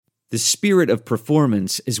The spirit of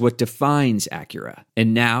performance is what defines Acura.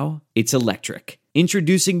 And now, it's electric.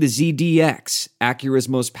 Introducing the ZDX, Acura's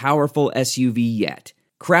most powerful SUV yet.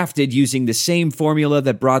 Crafted using the same formula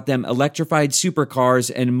that brought them electrified supercars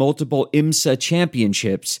and multiple IMSA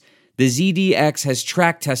championships, the ZDX has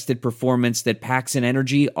track-tested performance that packs an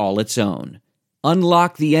energy all its own.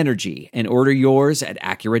 Unlock the energy and order yours at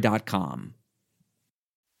Acura.com.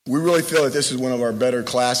 We really feel that this is one of our better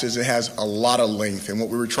classes. It has a lot of length, and what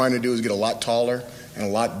we were trying to do is get a lot taller and a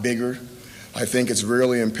lot bigger. I think it's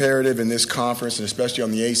really imperative in this conference, and especially on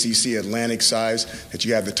the ACC Atlantic size, that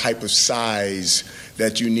you have the type of size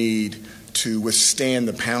that you need to withstand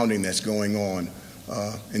the pounding that's going on,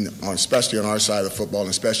 especially on our side of the football, and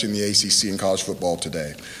especially in the ACC and college football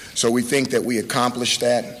today. So we think that we accomplished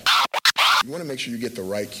that. You want to make sure you get the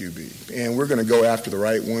right QB, and we're going to go after the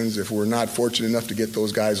right ones. If we're not fortunate enough to get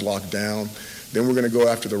those guys locked down, then we're going to go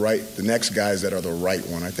after the next guys that are the right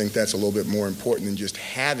one. I think that's a little bit more important than just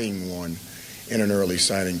having one in an early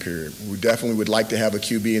signing period. We definitely would like to have a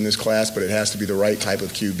QB in this class, but it has to be the right type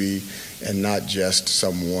of QB and not just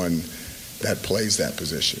someone that plays that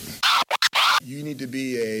position. You need to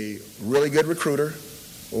be a really good recruiter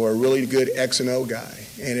or a really good X and O guy.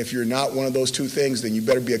 And if you're not one of those two things, then you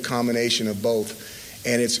better be a combination of both.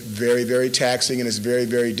 And it's very, very taxing, and it's very,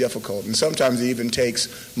 very difficult. And sometimes it even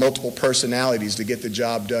takes multiple personalities to get the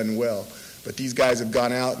job done well. But these guys have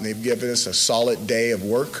gone out and they've given us a solid day of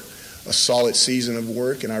work, a solid season of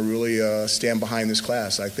work, and I really stand behind this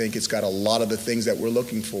class. I think it's got a lot of the things that we're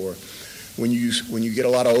looking for. When you get a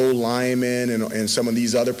lot of old linemen and some of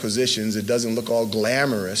these other positions, it doesn't look all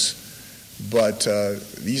glamorous. But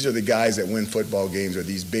these are the guys that win football games, or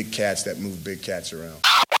these big cats that move big cats around.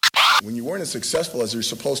 When you weren't as successful as you're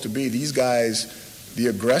supposed to be, these guys, the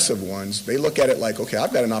aggressive ones, they look at it like, okay,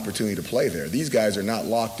 I've got an opportunity to play there. These guys are not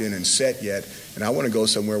locked in and set yet, and I want to go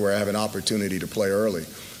somewhere where I have an opportunity to play early.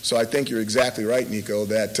 So I think you're exactly right, Nico,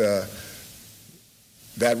 that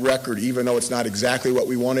that record, even though it's not exactly what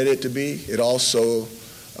we wanted it to be, it also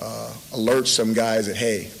alerts some guys that,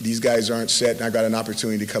 hey, these guys aren't set, and I've got an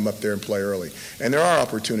opportunity to come up there and play early. And there are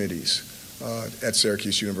opportunities at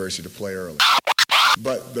Syracuse University to play early.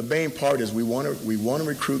 But the main part is we want to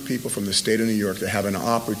recruit people from the state of New York that have an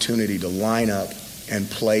opportunity to line up and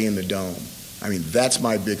play in the Dome. I mean, that's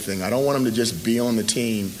my big thing. I don't want them to just be on the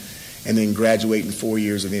team and then graduate in 4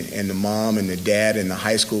 years, and the mom and the dad and the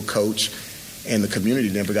high school coach and the community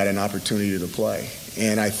never got an opportunity to play.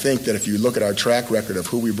 And I think that if you look at our track record of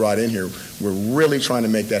who we brought in here, we're really trying to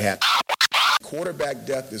make that happen. Quarterback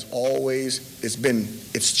depth is always,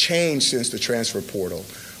 it's changed since the transfer portal,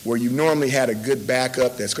 where you normally had a good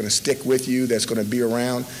backup that's going to stick with you, that's going to be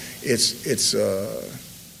around. It's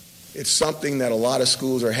something that a lot of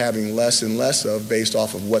schools are having less and less of based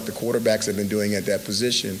off of what the quarterbacks have been doing at that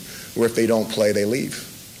position, where if they don't play, they leave.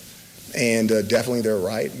 And definitely they're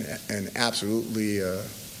right, and absolutely,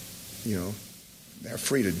 they're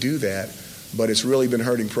free to do that, but it's really been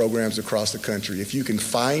hurting programs across the country. If you can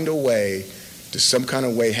find a way to some kind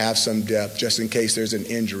of way have some depth just in case there's an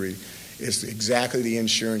injury, it's exactly the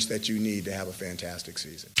insurance that you need to have a fantastic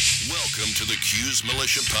season. Welcome to the Q's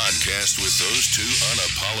Militia Podcast with those two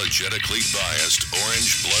unapologetically biased,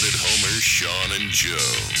 orange-blooded homers, Sean and Joe.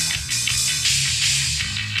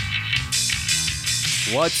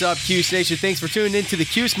 What's up, Cuse Nation? Thanks for tuning in to the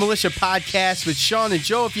Cuse Militia Podcast with Sean and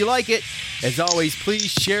Joe. If you like it, as always,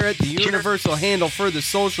 please share it. The universal handle for the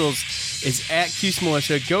socials is @Cuse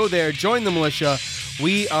Militia. Go there, join the militia.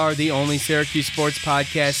 We are the only Syracuse sports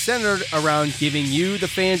podcast centered around giving you, the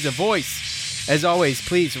fans, a voice. As always,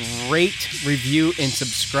 please rate, review, and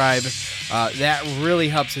subscribe. That really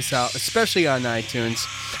helps us out, especially on iTunes.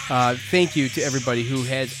 Thank you to everybody who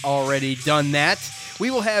has already done that. We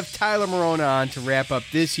will have Tyler Marona on to wrap up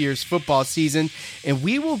this year's football season, and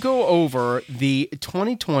we will go over the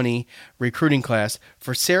 2020 recruiting class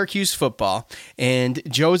for Syracuse football. And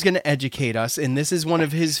Joe's going to educate us, and this is one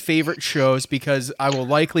of his favorite shows because I will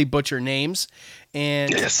likely butcher names. And,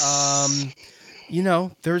 yes.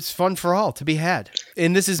 There's fun for all to be had.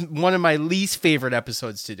 And this is one of my least favorite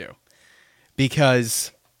episodes to do because,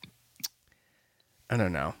 I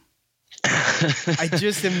don't know. I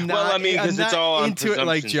just am not. Well, I mean, because it's all into it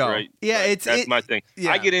like Joe. Right? Yeah, that's my thing.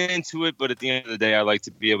 Yeah. I get into it, but at the end of the day, I like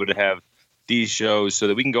to be able to have these shows so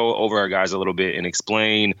that we can go over our guys a little bit and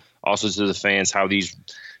explain also to the fans how these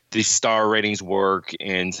star ratings work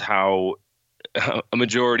and how a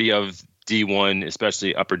majority of D1,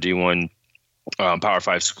 especially upper D1 Power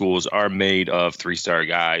 5 schools, are made of 3-star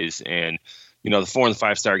guys, and the 4 and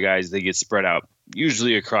 5-star guys, they get spread out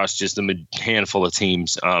usually across just a handful of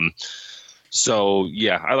teams. So,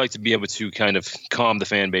 yeah, I like to be able to kind of calm the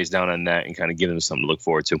fan base down on that and kind of give them something to look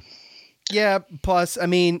forward to. Yeah, plus, I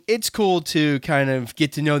mean, it's cool to kind of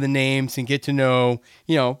get to know the names and get to know,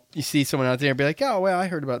 you see someone out there and be like, oh, well, I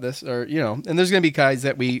heard about this, or, and there's going to be guys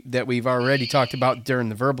that we've already talked about during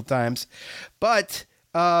the verbal times. But,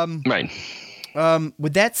 right.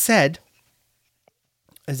 With that said,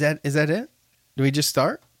 is that it? Do we just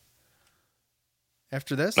start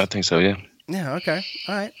after this? I think so, yeah. Yeah, okay.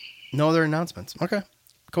 All right. No other announcements. Okay,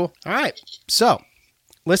 cool. All right. So,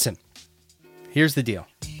 listen, here's the deal.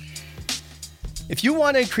 If you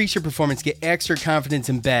want to increase your performance, get extra confidence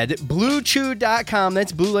in bed, BlueChew.com,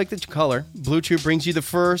 that's blue like the color. Blue Chew brings you the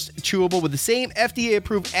first chewable with the same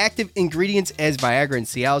FDA-approved active ingredients as Viagra and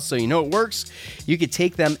Cialis, so you know it works. You can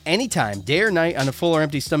take them anytime, day or night, on a full or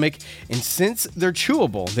empty stomach. And since they're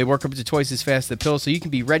chewable, they work up to twice as fast as the pill, so you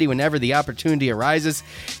can be ready whenever the opportunity arises.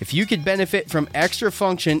 If you could benefit from extra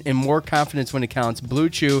function and more confidence when it counts, Blue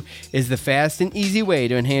Chew is the fast and easy way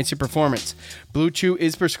to enhance your performance. Blue Chew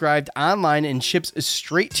is prescribed online and ships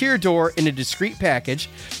straight to your door in a discreet package,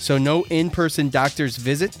 so no in-person doctor's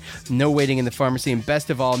visit, no waiting in the pharmacy, and best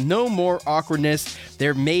of all, no more awkwardness.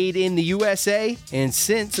 They're made in the USA, and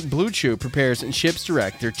since Blue Chew prepares and ships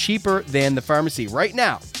direct, they're cheaper than the pharmacy. Right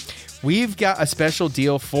now, we've got a special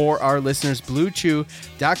deal for our listeners,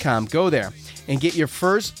 BlueChew.com. Go there and get your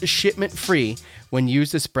first shipment free when you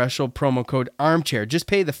use the special promo code ARMCHAIR. Just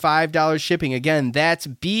pay the $5 shipping. Again, that's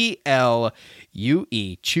BLUE,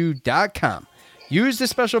 chew.com. Use the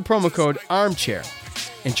special promo code ARMCHAIR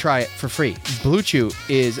and try it for free. Blue Chew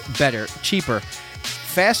is better, cheaper,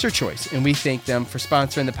 faster choice, and we thank them for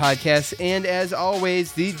sponsoring the podcast. And as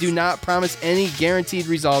always, these do not promise any guaranteed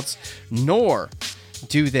results, nor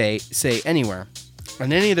do they say anywhere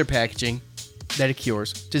on any of their packaging that it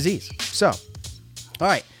cures disease. So, all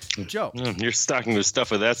right, Joe. You're stocking with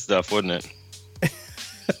stuff with that stuff, wouldn't it?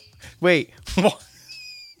 Wait, what?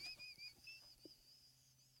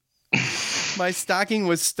 My stocking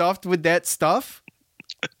was stuffed with that stuff?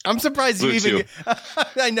 I'm surprised you even...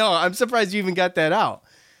 I know, I'm surprised you even got that out.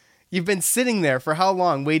 You've been sitting there for how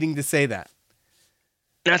long waiting to say that?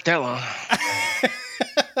 Not that long.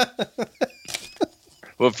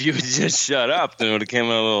 Well, if you would just shut up, then it would have come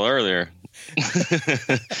out a little earlier.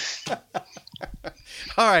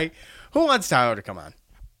 All right. Who wants Tyler to come on?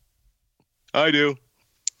 I do.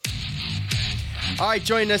 All right,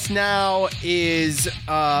 joining us now is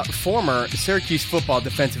former Syracuse football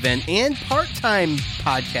defensive end and part-time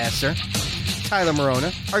podcaster, Tyler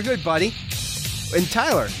Marona, our good buddy. And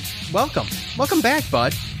Tyler, welcome. Welcome back,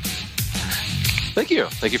 bud. Thank you.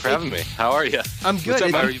 Thank you for having me. How are you? I'm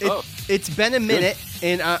good. How are you both? It's been a minute,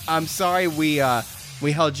 and I'm sorry we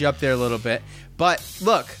held you up there a little bit. But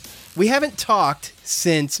look, we haven't talked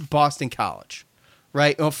since Boston College,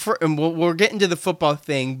 right? And we're getting to the football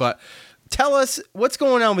thing, but tell us what's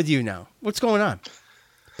going on with you now. What's going on?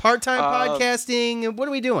 Part-time podcasting? What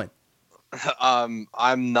are we doing? I'm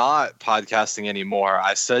not podcasting anymore.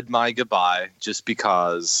 I said my goodbye just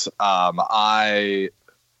because I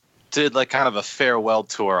did like kind of a farewell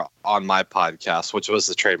tour on my podcast, which was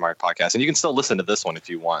the Trademark Podcast. And you can still listen to this one if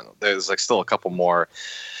you want. There's like still a couple more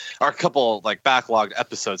or a couple like backlogged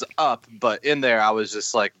episodes up. But in there, I was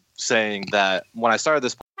just like saying that when I started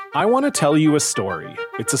this, I want to tell you a story.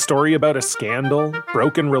 It's a story about a scandal,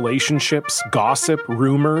 broken relationships, gossip,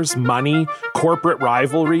 rumors, money, corporate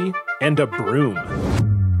rivalry, and a broom.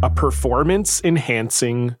 A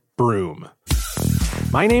performance-enhancing broom.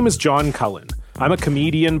 My name is John Cullen. I'm a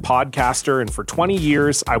comedian, podcaster, and for 20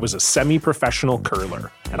 years, I was a semi-professional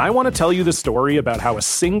curler. And I want to tell you the story about how a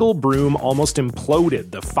single broom almost imploded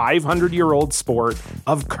the 500-year-old sport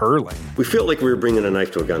of curling. We felt like we were bringing a knife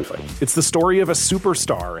to a gunfight. It's the story of a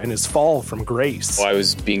superstar and his fall from grace. Well, I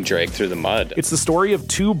was being dragged through the mud. It's the story of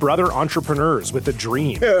two brother entrepreneurs with a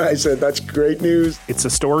dream. I said, that's great news. It's a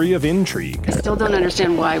story of intrigue. I still don't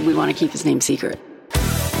understand why we want to keep his name secret.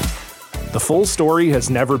 The full story has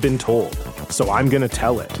never been told, so I'm going to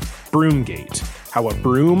tell it. Broomgate, how a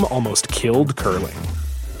broom almost killed curling.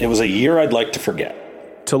 It was a year I'd like to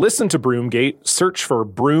forget. To listen to Broomgate, search for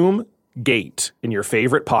Broomgate in your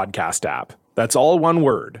favorite podcast app. That's all one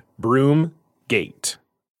word, Broomgate.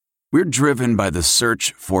 We're driven by the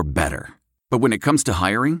search for better. But when it comes to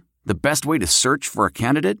hiring, the best way to search for a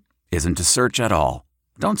candidate isn't to search at all.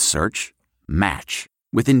 Don't search, match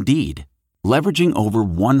with Indeed. Leveraging over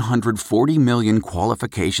 140 million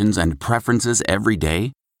qualifications and preferences every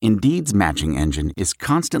day, Indeed's matching engine is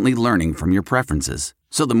constantly learning from your preferences.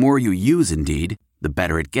 So the more you use Indeed, the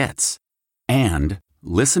better it gets. And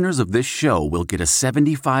listeners of this show will get a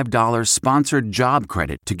 $75 sponsored job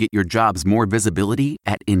credit to get your jobs more visibility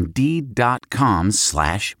at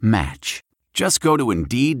Indeed.com/match. Just go to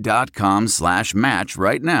Indeed.com/match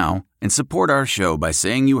right now and support our show by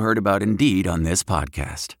saying you heard about Indeed on this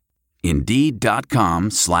podcast.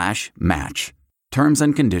 Indeed.com/match. Terms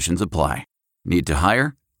and conditions apply. Need to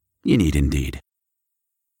hire? You need Indeed.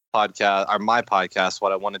 Podcast, or my podcast,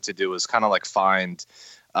 what I wanted to do was kind of like find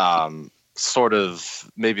sort of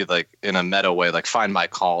maybe like in a meta way, like find my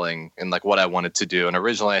calling and like what I wanted to do. And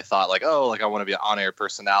originally I thought like, oh, like I want to be an on-air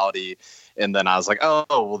personality. And then I was like, oh,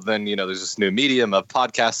 well then, there's this new medium of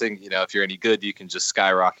podcasting. If you're any good, you can just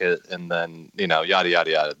skyrocket and then, yada, yada,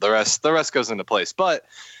 yada. The rest goes into place. But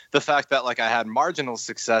the fact that like I had marginal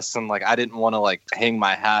success and like I didn't want to like hang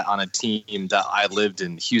my hat on a team that I lived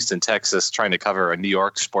in Houston, Texas, trying to cover a New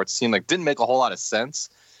York sports team, like didn't make a whole lot of sense.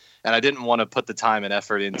 And I didn't want to put the time and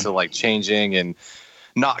effort into like changing and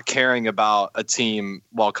not caring about a team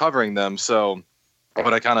while covering them. So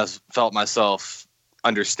what I kind of felt myself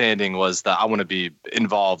understanding was that I want to be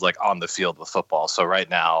involved like on the field with football. So right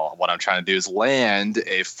now what I'm trying to do is land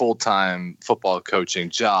a full-time football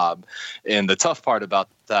coaching job. And the tough part about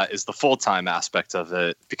that is the full-time aspect of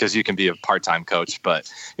it, because you can be a part-time coach, but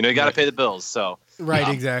you got to pay the bills. So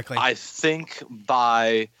exactly. I think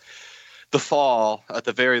by the fall, at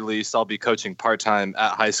the very least, I'll be coaching part-time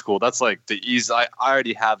at high school. That's like the easy. I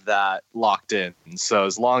already have that locked in. So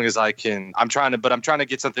as long as I can, I'm trying to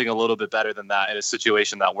get something a little bit better than that in a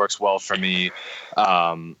situation that works well for me.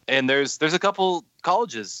 And there's a couple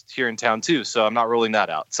colleges here in town too, so I'm not ruling that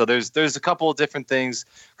out. So there's a couple of different things.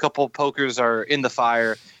 A couple of pokers are in the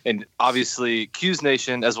fire, and obviously Q's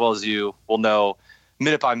Nation, as well as you, will know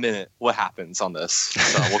minute by minute what happens on this.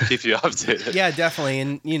 So we'll keep you updated. Yeah, definitely.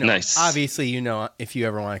 And Nice. Obviously, if you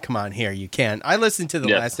ever want to come on here, you can. I listened to the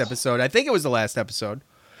last episode. I think it was the last episode.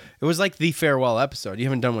 It was like the farewell episode. You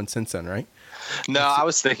haven't done one since then, right? No, I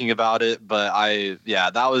was thinking about it, but I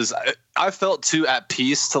felt too at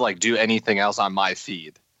peace to like do anything else on my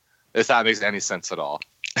feed, if that makes any sense at all.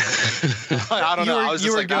 I don't know. I was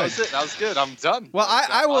just like, that was it. That was good. I'm done. Well,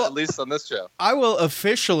 I will, at least on this show. I will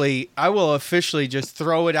officially just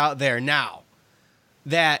throw it out there now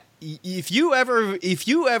that if you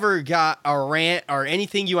ever got a rant or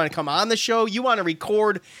anything, you want to come on the show, you want to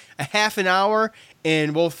record a half an hour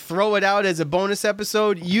and we'll throw it out as a bonus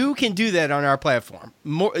episode, you can do that on our platform.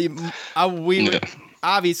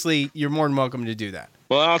 Obviously, you're more than welcome to do that.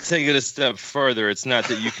 Well, I'll take it a step further. It's not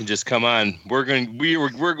that you can just come on. We're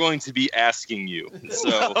going to be asking you.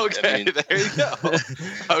 So okay, there you go.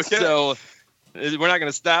 Okay. So we're not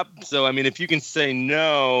going to stop. So if you can say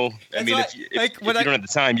no, if you don't have the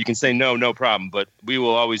time, you can say no problem. But we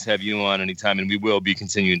will always have you on anytime, and we will be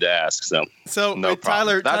continuing to ask. So no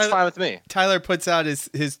Tyler, that's fine with me. Tyler puts out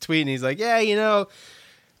his tweet, and he's like, "Yeah,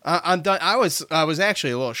 I'm done." I was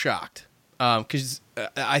actually a little shocked because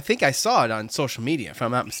I think I saw it on social media, if I'm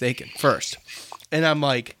not mistaken, first. And I'm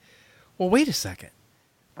like, well, wait a second.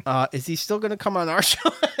 Is he still going to come on our show?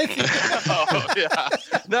 Oh, yeah.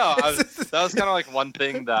 No, that was kind of like one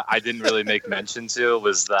thing that I didn't really make mention to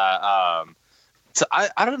was that so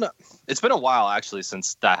I don't know. It's been a while, actually,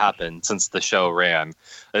 since that happened, since the show ran.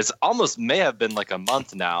 It's almost may have been like a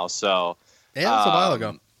month now. So yeah, it's a while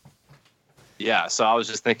ago. Yeah, so I was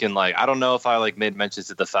just thinking, like, I don't know if I like made mention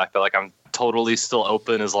to the fact that like I'm totally still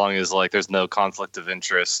open as long as like there's no conflict of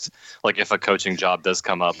interest. Like if a coaching job does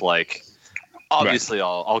come up, like obviously right.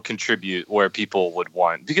 I'll contribute where people would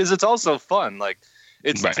want, because it's also fun. Like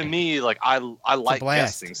it's right. To me, like I like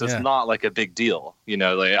guesting, so it's not like a big deal.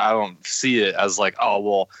 Like I don't see it as like, oh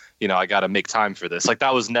well, I got to make time for this. Like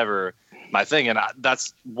that was never my thing, and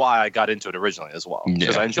that's why I got into it originally as well,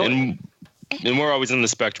 because I enjoyed it. And we're always in the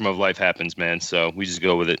spectrum of life happens, man. So we just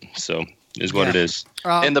go with it. So is what it is.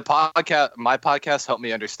 And the podcast, my podcast helped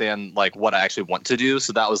me understand like what I actually want to do.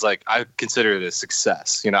 So that was like, I consider it a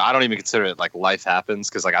success. I don't even consider it like life happens,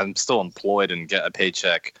 because like I'm still employed and get a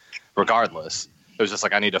paycheck regardless. It was just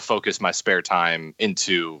like I need to focus my spare time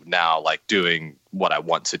into now like doing what I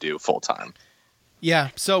want to do full time. Yeah.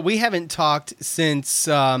 So we haven't talked since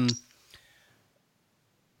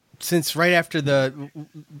right after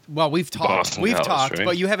we've talked, right?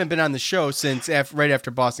 But you haven't been on the show since right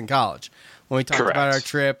after Boston College, when we talked about our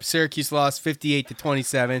trip. Syracuse lost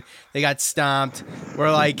 58-27. They got stomped.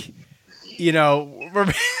 We're like, you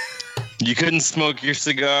couldn't smoke your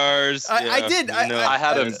cigars. I did. I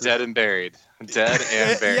had them dead and buried.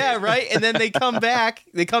 Yeah, right. And then they come back.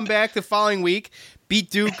 They come back the following week,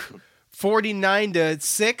 beat Duke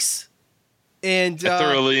 49-6. And I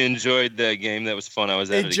thoroughly enjoyed that game. That was fun. I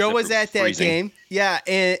was at it. Joe was at that game. Yeah,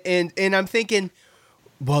 and I'm thinking,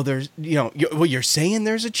 Well, you're saying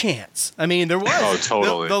there's a chance. I mean, there was. Oh,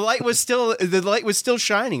 totally. The light was still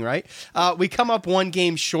shining, right? We come up one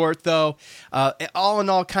game short, though. All in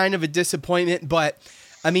all, kind of a disappointment. But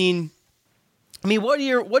I mean, what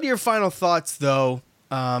are your final thoughts, though?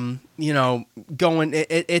 Going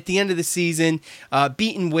at the end of the season,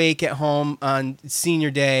 beating Wake at home on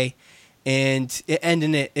senior day, and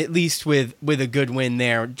ending it at least with a good win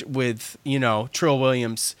there, with Trill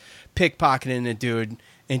Williams pickpocketing a dude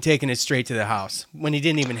and taking it straight to the house when he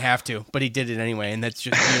didn't even have to, but he did it anyway, and that's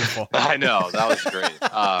just beautiful. I know, that was great.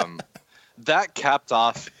 That capped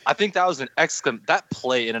off. I think that was that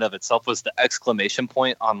play in and of itself was the exclamation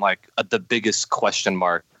point on like the biggest question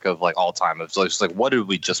mark of like all time. It was just like, what did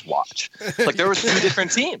we just watch? Like there were two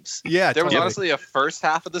different teams. Yeah, there was honestly a first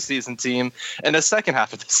half of the season team and a second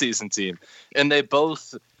half of the season team, and they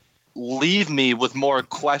both leave me with more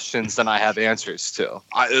questions than I have answers to.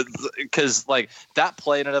 Because like that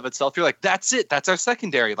play in and of itself, you're like, that's it. That's our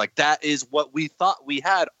secondary. Like that is what we thought we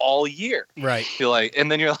had all year. Right. You're like, and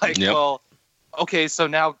then you're like, well, okay, so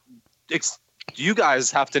now you guys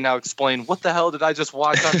have to now explain what the hell did I just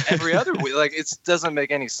watch on every other week? Like it doesn't make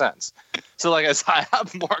any sense. So like I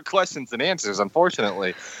have more questions than answers,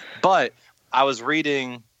 unfortunately. But I was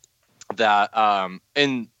reading that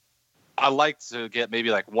in I like to get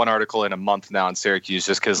maybe like one article in a month now in Syracuse,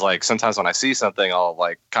 just because like sometimes when I see something, I'll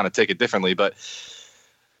like kind of take it differently. But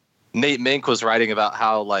Nate Mink was writing about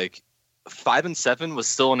how like 5-7 was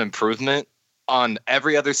still an improvement on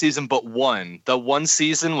every other season but one. The one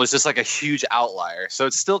season was just like a huge outlier. So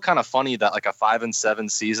it's still kind of funny that like a 5-7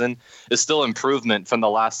 season is still improvement from the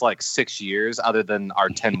last like 6 years other than our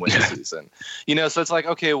 10-win season. So it's like,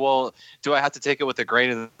 okay, well, do I have to take it with a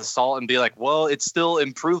grain of salt and be like, well, it's still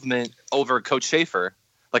improvement over Coach Schaefer.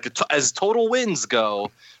 Like as total wins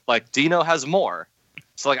go, like Dino has more.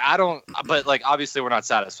 So like but like obviously we're not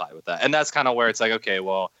satisfied with that. And that's kind of where it's like, okay,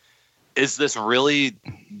 well, is this really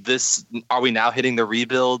this? Are we now hitting the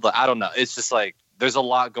rebuild? I don't know. It's just like there's a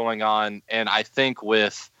lot going on, and I think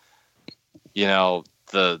with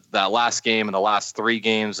that last game and the last 3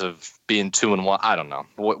 games of being 2-1, I don't know.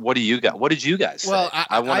 What do you got? What did you guys say? Well,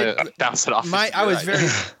 I want to bounce it off.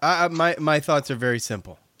 My thoughts are very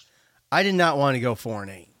simple. I did not want to go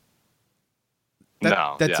 4-8. That's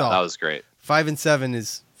all. That was great. 5-7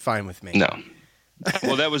 is fine with me. No.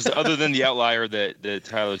 Well, that was other than the outlier that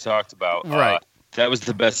Tyler talked about. Right. That was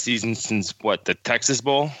the best season since the Texas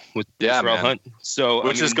Bowl with Terrell Hunt. So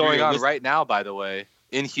which is going on right now, by the way,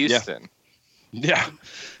 in Houston. Yeah.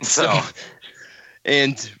 So,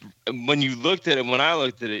 and when you looked at it, when I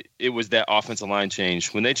looked at it, it was that offensive line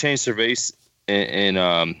change. When they changed Cervais and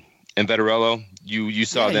Vettorello, you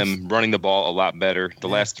saw them running the ball a lot better. The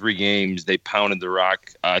last 3 games, they pounded the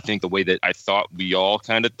rock. I think the way that I thought we all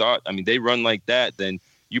kind of thought. I mean, they run like that, then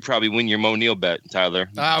you probably win your Mo Neal bet, Tyler.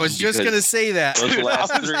 I was just going to say that. I was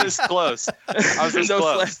this close. I was this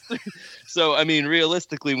close. So, I mean,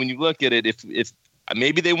 realistically, when you look at it, if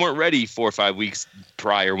maybe they weren't ready 4 or 5 weeks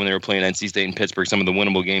prior when they were playing NC State and Pittsburgh, some of the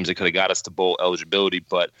winnable games that could have got us to bowl eligibility.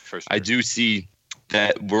 But I do see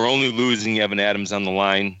that we're only losing Evan Adams on the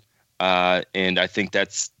line. And I think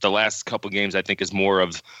that's the last couple games, I think, is more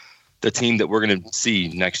of the team that we're going to see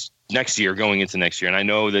next year, going into next year. And I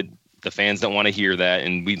know that the fans don't want to hear that,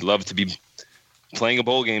 and we'd love to be playing a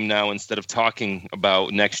bowl game now instead of talking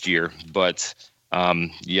about next year. But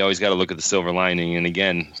you always got to look at the silver lining. And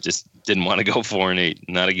again, just didn't want to go 4-8.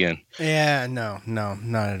 Not again. Yeah, no,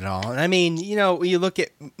 not at all. I mean, when you look at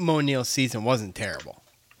Mo Neal's season, wasn't terrible.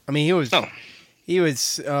 I mean, he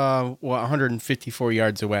was 154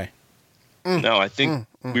 yards away. No, I think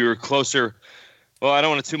we were closer. Well, I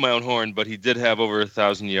don't want to toot my own horn, but he did have over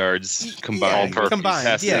 1,000 yards combined.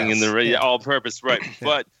 Testing in the all-purpose, right?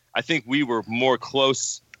 But I think we were more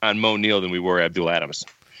close on Mo Neal than we were Abdul Adams.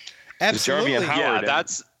 Absolutely.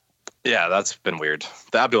 That's been weird.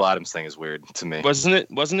 The Abdul Adams thing is weird to me. Wasn't it?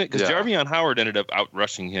 Because Jarvion Howard ended up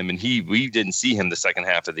out-rushing him, and we didn't see him the second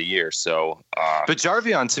half of the year. So, but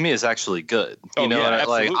Jarvion to me is actually good.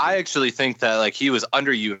 I actually think that he was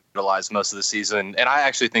underutilized most of the season, and I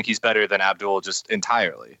actually think he's better than Abdul just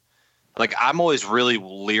entirely. I'm always really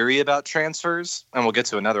leery about transfers, and we'll get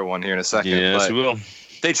to another one here in a second. Yes, we will.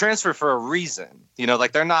 They transfer for a reason.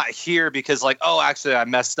 They're not here because actually I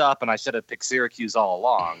messed up and I should have picked Syracuse all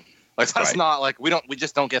along. That's not we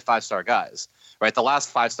just don't get 5-star guys, right? The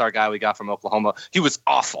last 5-star guy we got from Oklahoma, he was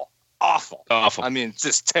awful. awful. Awful. I mean,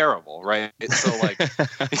 just terrible, right? So like,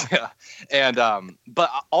 yeah. And but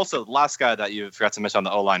also the last guy that you forgot to mention on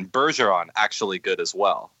the O-line, Bergeron, actually good as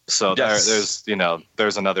well. So there's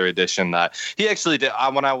another addition that he actually did.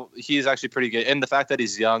 He's actually pretty good, and the fact that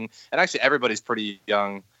he's young, and actually everybody's pretty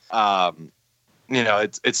young.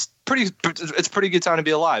 It's pretty good time to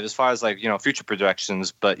be alive as far as like future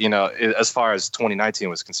projections. But as far as 2019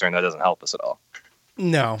 was concerned, that doesn't help us at all.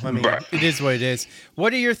 No, I mean, it is what it is.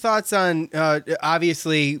 What are your thoughts on,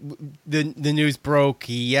 obviously, the news broke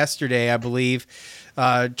yesterday, I believe,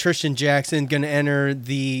 Tristan Jackson going to enter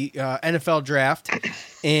the NFL draft,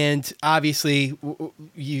 and obviously,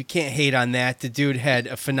 you can't hate on that. The dude had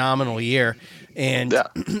a phenomenal year, and,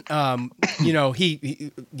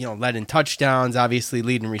 he led in touchdowns, obviously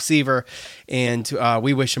leading receiver, and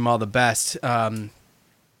we wish him all the best.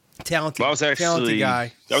 Talented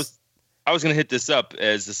guy. I was going to hit this up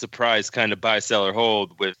as a surprise kind of buy, sell, or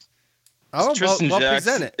hold with Tristan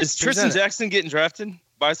Jackson. Is Tristan Jackson getting drafted?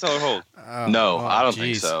 Buy, sell, or hold? No, I don't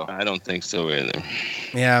think so. I don't think so either.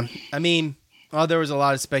 Yeah, I mean, there was a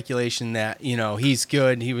lot of speculation that he's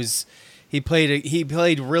good. He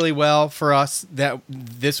played really well for us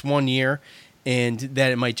this 1 year, and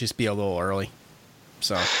that it might just be a little early.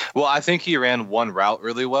 So, well, I think he ran one route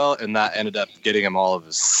really well, and that ended up getting him all of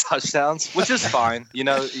his touchdowns, which is fine.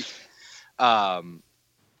 I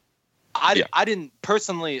didn't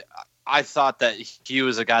personally. I thought that he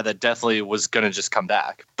was a guy that definitely was going to just come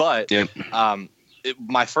back. But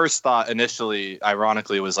my first thought initially,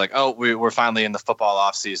 ironically, was like, oh, we're finally in the football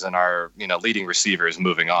offseason. Our leading receiver is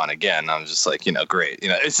moving on again. I was just like, great.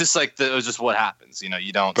 It's just like it was just what happens.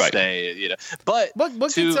 You don't stay. But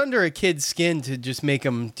what gets under a kid's skin to just make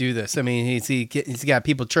him do this? I mean, he's got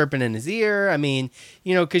people chirping in his ear. I mean,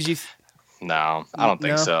 because you. No, I don't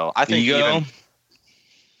think so. I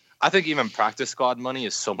think even practice squad money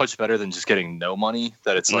is so much better than just getting no money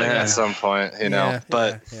that it's like at some point,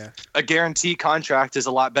 a guarantee contract is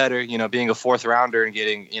a lot better, being a fourth rounder and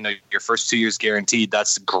getting, your first 2 years guaranteed.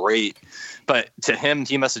 That's great. But to him,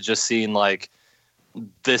 he must have just seen like,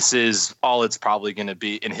 this is all it's probably going to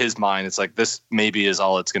be in his mind. It's like, this maybe is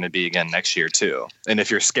all it's going to be again next year too. And if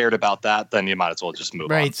you're scared about that, then you might as well just move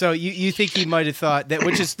on. Right. So you think he might've thought that,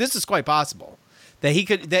 this is quite possible. That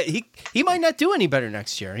he might not do any better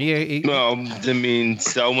next year.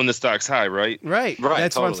 Sell when the stock's high, right? Right.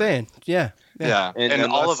 That's totally what I'm saying. Yeah. And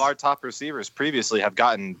all of our top receivers previously have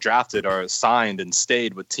gotten drafted or signed and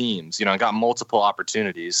stayed with teams, and got multiple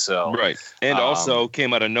opportunities. So right. And also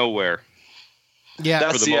came out of nowhere. Yeah.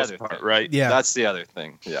 That's the other part, right? Yeah. That's the other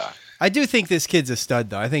thing. Yeah. I do think this kid's a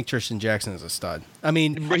stud, though. I think Tristan Jackson is a stud. I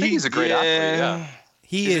mean, I think he's a great athlete. Yeah.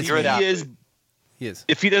 He's a great athlete. He is.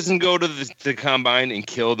 If he doesn't go to the combine and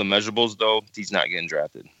kill the measurables, though, he's not getting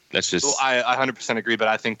drafted. That's just. Well, I 100% agree, but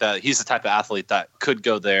I think that he's the type of athlete that could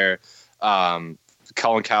go there. Colin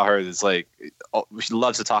Cowherd is like, he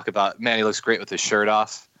loves to talk about, man, he looks great with his shirt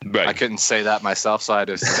off. Right. I couldn't say that myself, so I had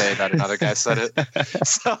to say that another guy said it.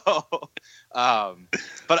 So,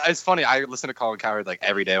 but it's funny. I listened to Colin Cowherd like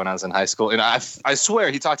every day when I was in high school, and I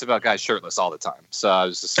swear he talked about guys shirtless all the time. So I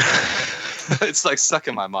was just, it's like stuck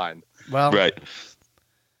in my mind. Well, right.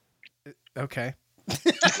 Okay.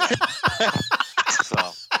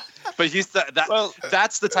 But he's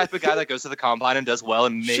that's the type of guy that goes to the combine and does well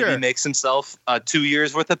and maybe makes himself 2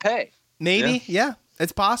 years worth of pay. Maybe, yeah,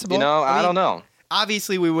 it's possible. I don't know.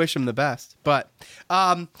 Obviously, we wish him the best, but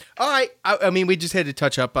all right. I mean, we just had to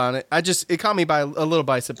touch up on it. It caught me a little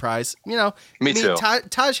by surprise. Me too.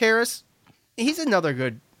 Taj Harris, he's another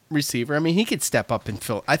good receiver. I mean, he could step up and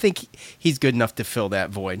fill. I think he's good enough to fill that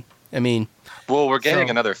void. I mean, well, we're getting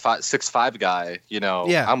another 6'5" guy.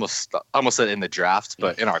 I almost said in the draft,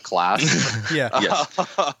 but in our class. Yeah. Yes.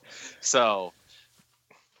 So,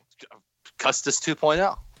 Custis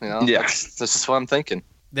 2.0. That's just what I'm thinking.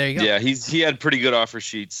 There you go. Yeah, he had pretty good offer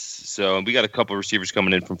sheets. So we got a couple of receivers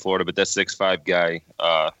coming in from Florida, but that 6'5" guy,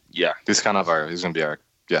 he's kind of he's going to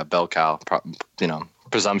be our bell cow,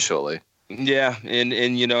 presumptuously. Yeah, and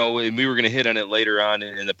we were going to hit on it later on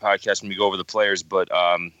in the podcast when we go over the players, but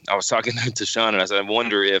I was talking to Sean, and I said, I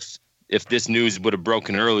wonder if this news would have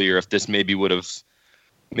broken earlier, if this maybe would have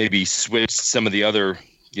switched some of the other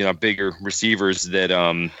bigger receivers that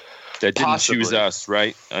didn't choose us,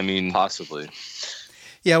 right? I mean, possibly.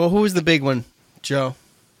 Yeah. Well, who was the big one, Joe?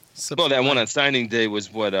 Well, that one on signing day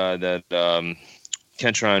was what Kentron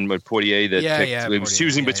Poitier that picked. It was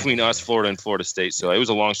choosing between us, Florida, and Florida State. So it was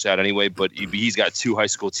a long shot anyway, but he's got two high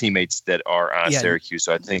school teammates that are on Syracuse.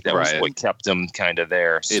 So I think that was what kept him kind of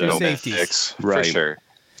there. So safeties. For sure.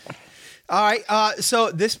 All right.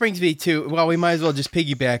 So this brings me to, we might as well just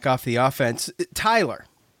piggyback off the offense. Tyler.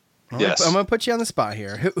 Yes. I'm gonna put you on the spot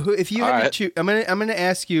here. Who if you had to choose, I'm gonna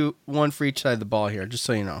ask you one for each side of the ball here, just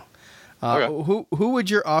so you know. Okay. Who would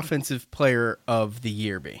your offensive player of the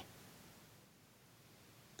year be?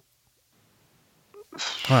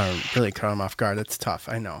 Oh, really caught him off guard. That's tough.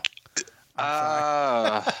 I know.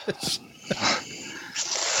 I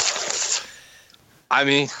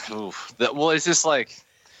mean, it's just like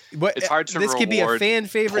it's hard to this reward could be a fan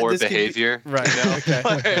favorite. poor this behavior, right? You know? Okay.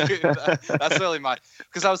 That's really my.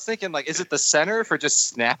 Because I was thinking, like, is it the center for just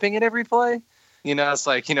snapping at every play? You know, it's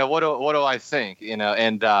like, what do I think?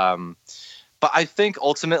 And but I think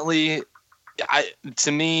ultimately,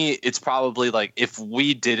 to me, it's probably like if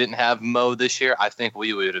we didn't have Mo this year, I think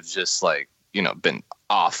we would have just been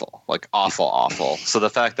awful. So the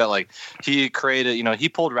fact that like he created, he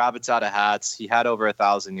pulled rabbits out of hats. He had over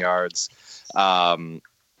 1,000 yards.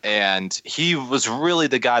 And he was really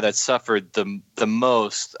the guy that suffered the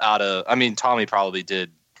most out of, Tommy probably did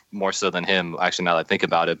more so than him, actually, now that I think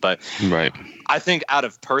about it. But right. I think out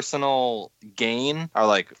of personal gain, or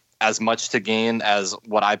like as much to gain as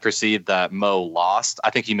what I perceived that Mo lost, I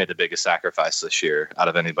think he made the biggest sacrifice this year out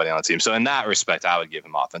of anybody on the team. So in that respect, I would give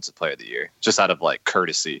him Offensive Player of the Year, just out of like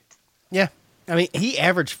courtesy. Yeah. He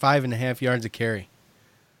averaged 5.5 yards a carry.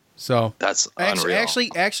 So that's unreal.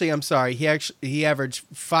 Actually, I'm sorry. He averaged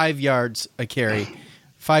 5 yards a carry,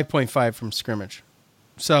 5.5 from scrimmage.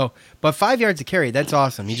 So, but 5 yards a carry, that's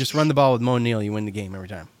awesome. You just run the ball with Mo Neal, you win the game every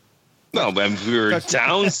time. No, but we were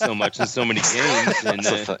down so much in so many games, and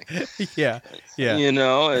yeah.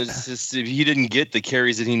 It's just if he didn't get the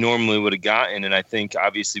carries that he normally would have gotten, and I think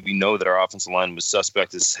obviously we know that our offensive line was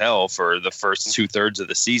suspect as hell for the first 2/3 of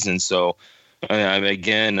the season. So, I'm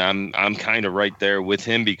kind of right there with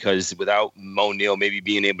him, because without Mo Neal maybe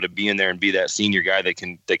being able to be in there and be that senior guy that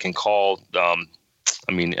can call. I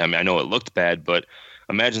know it looked bad, but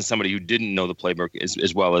imagine somebody who didn't know the playbook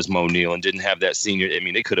as well as Mo Neal and didn't have that senior.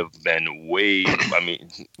 It could have been way. I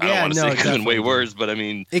don't want to say it could have been way worse, but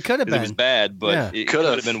it could have been. It was bad, but it could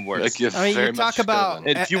have been worse. You talk about.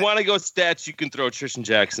 If you want to go stats, you can throw Tristan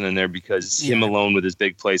Jackson in there, because him alone with his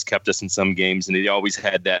big plays kept us in some games, and he always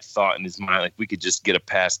had that thought in his mind, like we could just get a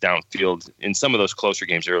pass downfield in some of those closer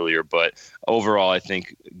games earlier. But overall, I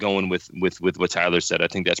think going with what Tyler said, I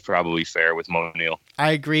think that's probably fair with Mo Neal.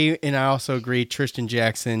 I agree, and I also agree. Tristan Jackson,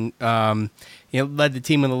 led the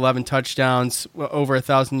team with 11 touchdowns, over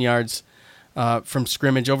 1,000 yards from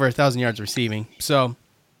scrimmage, over 1,000 yards receiving. So,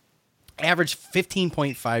 averaged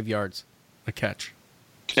 15.5 yards a catch.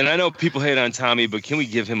 And I know people hate on Tommy, but can we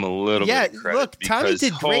give him a little bit of credit? Look, Tommy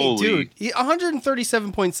did great, dude.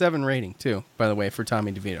 137.7 rating, too, by the way, for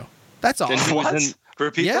Tommy DeVito. That's awesome. What?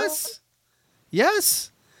 Repeat Yes.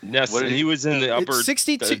 Yes, and he was in the upper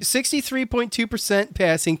 63.2%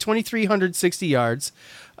 passing, 2,360 yards,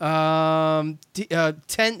 19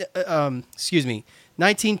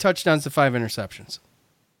 touchdowns to 5 interceptions.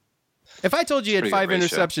 If I told you he had 5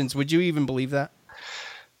 interceptions, would you even believe that?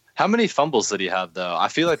 How many fumbles did he have, though? I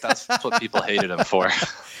feel like that's what people hated him for.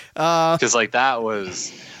 Because that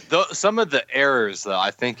was some of the errors, though. I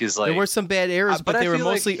think is like there were some bad errors, but they were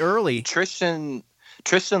mostly early.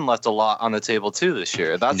 Tristan left a lot on the table too this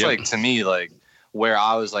year. That's to me, where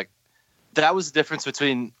I was like, that was the difference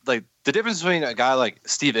between a guy like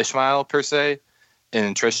Steve Ishmael per se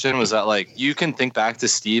and Tristan, was that you can think back to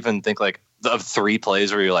Steve and think of 3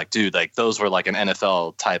 plays where you're like, dude, those were an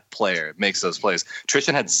NFL type player makes those plays.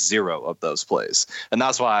 Tristan had 0 of those plays, and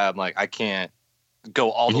that's why I'm like, I can't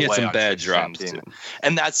go all the way. He had some bad Tristan, drops too.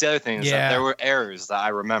 And that's the other thing is that there were errors that I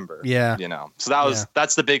remember. Yeah, so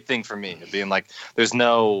that's the big thing for me, being like, there's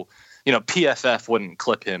no, PFF wouldn't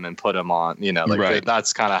clip him and put him on. Right.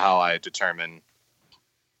 That's kind of how I determine.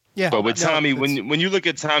 Yeah, but with Tommy, when you look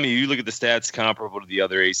at Tommy, you look at the stats comparable to the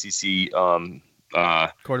other ACC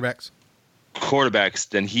quarterbacks,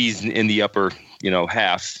 then he's in the upper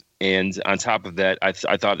half. And on top of that, I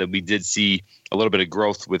thought that we did see a little bit of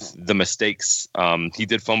growth with the mistakes. He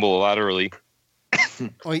did fumble a lot early,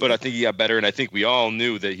 but I think he got better. And I think we all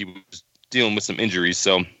knew that he was dealing with some injuries.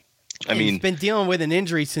 So, he's been dealing with an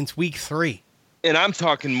injury since week 3. And I'm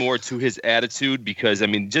talking more to his attitude, because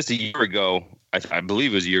just a year ago, I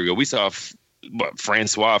believe it was a year ago, we saw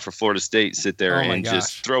Francois for Florida State sit there and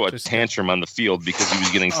just throw a tantrum on the field because he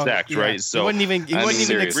was getting sacked, right? So he wouldn't even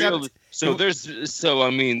accept.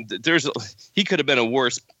 He could have been a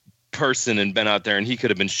worse person and been out there, and he could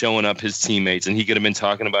have been showing up his teammates, and he could have been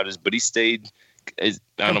talking about but he stayed. I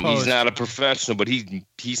don't know. He's not a professional, but he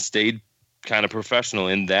stayed kind of professional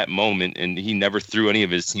in that moment, and he never threw any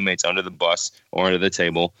of his teammates under the bus or under the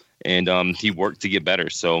table. And he worked to get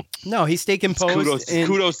better. So no, he stayed composed.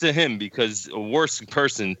 Kudos to him, because a worse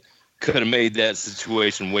person could have made that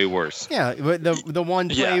situation way worse. Yeah, the one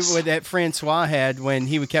play that Francois had when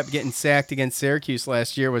he kept getting sacked against Syracuse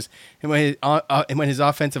last year was when his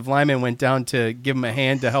offensive lineman went down to give him a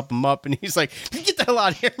hand to help him up, and he's like, "Get the hell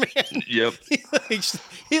out of here, man!" Yep.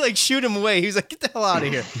 He shoot him away. He was like, "Get the hell out of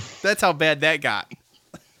here!" That's how bad that got.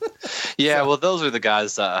 Yeah, well, those are the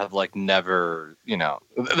guys that have never,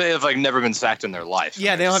 they have never been sacked in their life.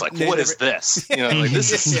 Yeah, they don't. What is this?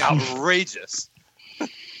 This is outrageous.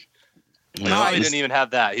 No, he didn't even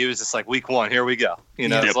have that. He was just like, week 1, here we go.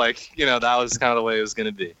 It's that was kind of the way it was going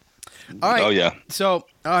to be. All right. Oh yeah. So,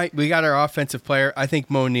 all right, we got our offensive player. I think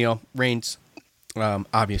Mo Neal reigns.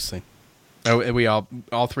 Obviously, we all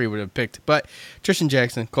three would have picked, but Tristan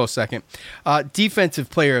Jackson, close second. Defensive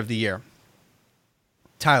player of the year.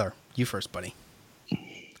 Tyler, you first, buddy.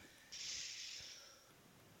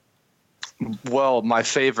 Well, my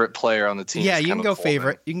favorite player on the team. Yeah, you can go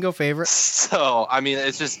favorite. You can go favorite. So, I mean,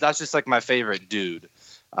 that's just my favorite dude.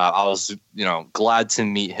 I was, glad to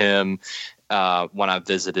meet him when I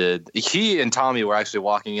visited. He and Tommy were actually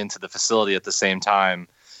walking into the facility at the same time,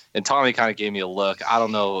 and Tommy kind of gave me a look. I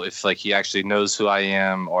don't know if he actually knows who I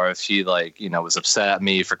am, or if he was upset at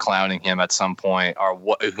me for clowning him at some point, or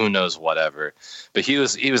who knows, whatever. But he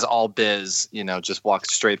was all biz, just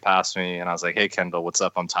walked straight past me, and I was like, "Hey Kendall, what's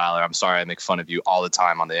up? I'm Tyler. I'm sorry I make fun of you all the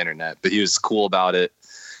time on the internet." But he was cool about it.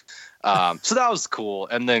 So that was cool.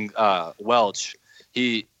 And then Welch,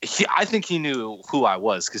 he I think he knew who I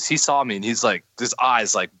was because he saw me and he's like, his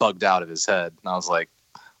eyes bugged out of his head, and I was like,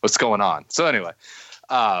 "What's going on?" So anyway.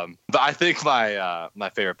 But I think my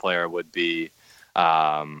favorite player would be,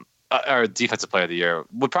 or defensive player of the year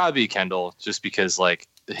would probably be Kendall, just because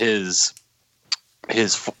his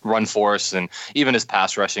run force and even his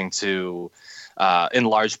pass rushing in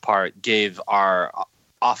large part gave our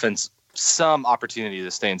offense some opportunity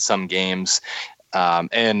to stay in some games.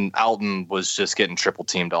 And Alton was just getting triple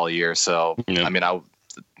teamed all year. So, yeah. I mean,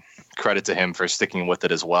 credit to him for sticking with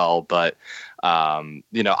it as well. But,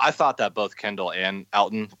 I thought that both Kendall and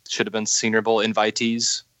Alton should have been Senior Bowl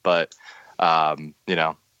invitees, but,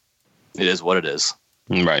 it is what it is.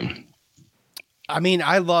 Right. I mean,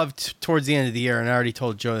 I loved towards the end of the year, and I already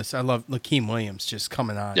told Joe this, I loved Lakeem Williams just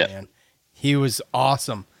coming on, man. He was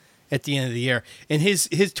awesome at the end of the year. And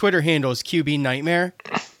his Twitter handle is QB Nightmare.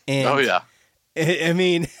 And oh, yeah. I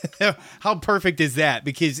mean, how perfect is that?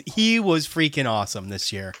 Because he was freaking awesome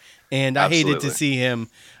this year. And I hated to see him.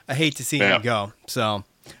 I hate to see him go. So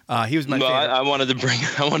he was my favorite. I wanted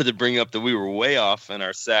to bring up that we were way off in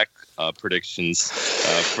our sack predictions.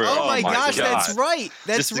 Oh my gosh, that's right.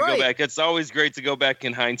 That's right. Go back. It's always great to go back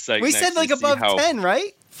in hindsight. We said above 10,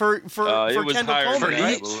 right? For it was Kendall higher Coleman,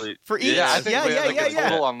 right? For each. Yeah, I think we had a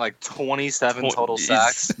total on 27 total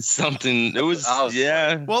sacks. Something. It was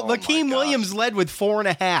yeah. Well, Lakeem Williams led with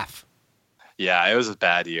 4.5. Yeah, it was a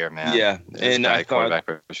bad year, man. Yeah, and I thought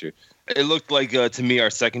it looked like to me our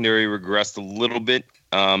secondary regressed a little bit.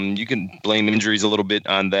 You can blame injuries a little bit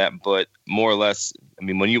on that, but more or less, I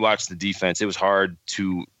mean, when you watch the defense, it was hard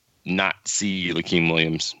to not see Lakeem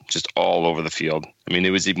Williams just all over the field. I mean,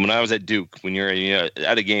 it was when I was at Duke, when you're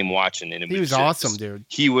at a game watching, and he was awesome, dude.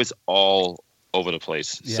 He was all over the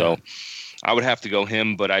place. Yeah. So I would have to go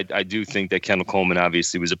him, but I do think that Kendall Coleman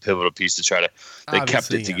obviously was a pivotal piece to try to. They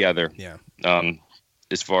kept it together. Yeah.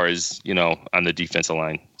 As far as on the defensive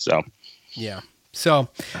line. So. Yeah. So,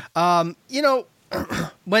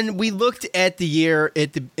 when we looked at the year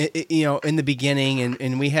in the beginning,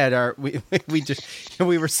 and we had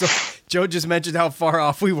we were so, Joe just mentioned how far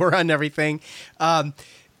off we were on everything.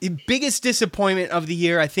 Biggest disappointment of the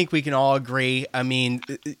year, I think we can all agree. I mean,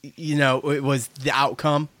 it was the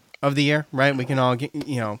outcome of the year, right? We can all get,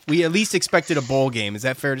 we at least expected a bowl game. Is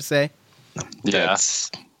that fair to say? Yeah.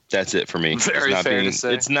 That's it for me. Very fair to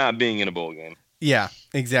say. It's not being in a bowl game. Yeah,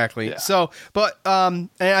 exactly. Yeah. So, but and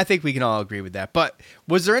I think we can all agree with that. But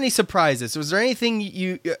was there any surprises? Was there anything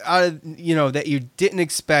that you didn't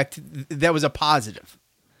expect that was a positive?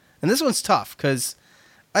 And this one's tough because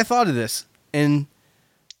I thought of this and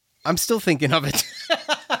I'm still thinking of it,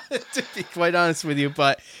 to be quite honest with you.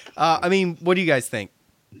 But I mean, what do you guys think?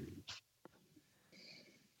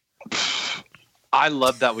 I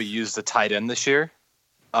love that we used the tight end this year.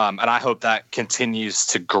 And I hope that continues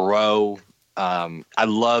to grow. I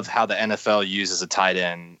love how the NFL uses a tight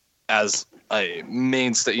end as a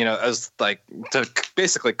mainstay, as to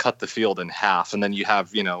basically cut the field in half. And then you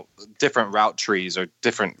have, different route trees or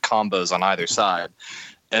different combos on either side.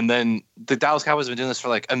 And then the Dallas Cowboys have been doing this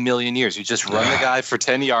for a million years. You just run the guy for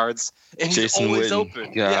 10 yards and he's always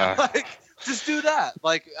open. Yeah. Just do that.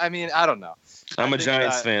 I mean, I don't know. I'm a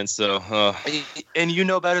Giants fan, so and you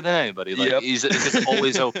know better than anybody. Like he's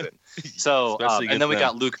always open. So and then we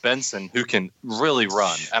got Luke Benson, who can really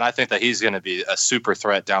run, and I think that he's going to be a super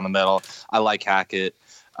threat down the middle. I like Hackett.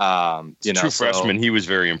 True freshman, he was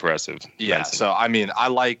very impressive. Yeah, Benson. so I mean, I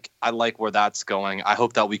like where that's going. I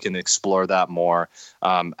hope that we can explore that more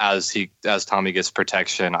as Tommy gets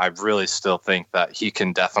protection. I really still think that he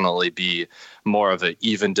can definitely be more of an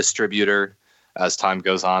even distributor as time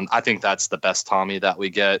goes on. I think that's the best Tommy that we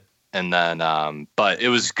get. And then, but it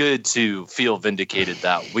was good to feel vindicated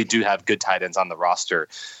that we do have good tight ends on the roster,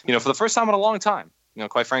 for the first time in a long time,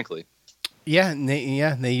 quite frankly. Yeah, and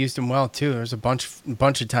they used him well too. There's a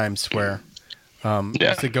bunch of times where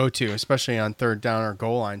it's a go-to, especially on third down or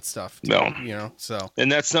goal line stuff. Too, so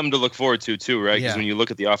and that's something to look forward to too, right? Because when you look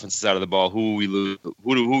at the offensive side of the ball, who are we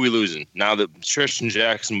losing? Now that Tristan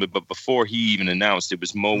Jackson, but before he even announced, it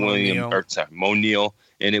was Mo Neal,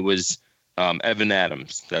 and it was Evan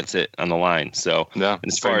Adams. That's it on the line. So and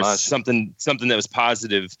as far as something that was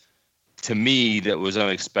positive to me that was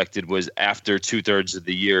unexpected was after 2/3 of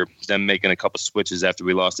the year, them making a couple switches after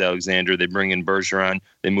we lost Alexander. They bring in Bergeron,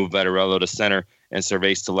 they move Vettorello to center and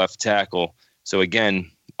Cervais to left tackle. So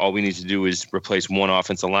again, all we need to do is replace one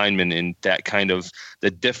offensive lineman, and that kind of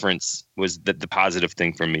the difference was the positive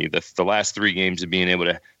thing for me. The last 3 games of being able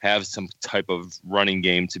to have some type of running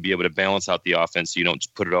game to be able to balance out the offense so you don't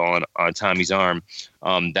just put it all on Tommy's arm.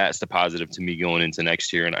 That's the positive to me going into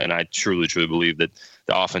next year, and I truly believe that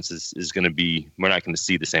the offense is going to be – we're not going to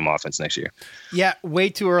see the same offense next year. Yeah, way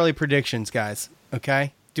too early predictions, guys,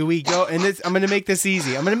 okay? Do we go – and this, I'm going to make this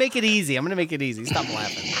easy. I'm going to make it easy. Stop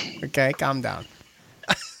laughing, okay? Calm down.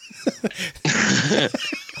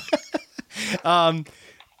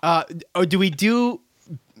 Do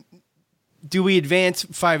we advance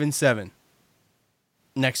 5-7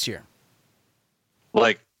 next year?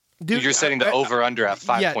 Like you're setting the over under at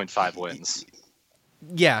 5.5 wins.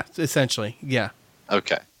 Yeah, essentially. Yeah.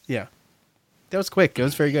 Okay. Yeah. That was quick. It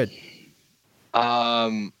was very good.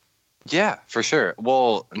 Yeah, for sure.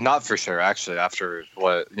 Well, not for sure, actually, after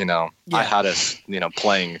what, I had us,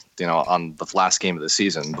 playing, on the last game of the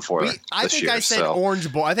season before I said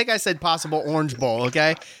Orange Bowl. I think I said possible Orange Bowl,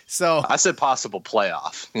 okay? So I said possible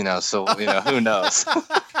playoff, so, who knows?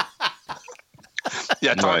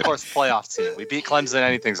 Yeah, dark horse playoff team. We beat Clemson,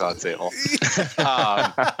 anything's on the table.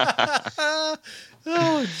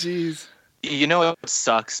 Oh, jeez. You know what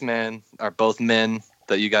sucks, man, are both men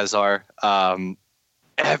that you guys are.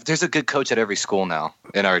 There's a good coach at every school now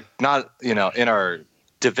in our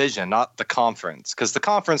division, not the conference, because the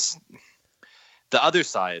conference, the other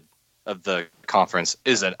side of the conference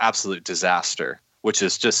is an absolute disaster, which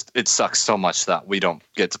is just, it sucks so much that we don't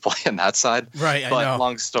get to play on that side. Right. But I know.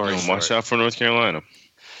 Long story short, watch out for North Carolina.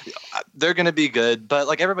 They're going to be good, but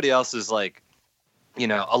like everybody else is like,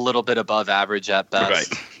 a little bit above average at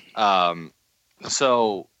best. Right.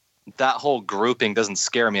 So that whole grouping doesn't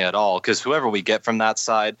scare me at all, because whoever we get from that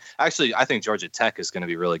side, actually, I think Georgia Tech is going to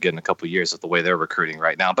be really good in a couple of years with the way they're recruiting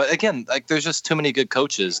right now. But again, like there's just too many good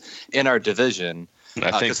coaches in our division.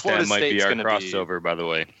 I think that might be our crossover, by the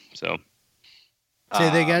way. So say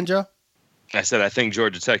that again, Joe. I said I think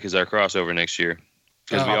Georgia Tech is our crossover next year,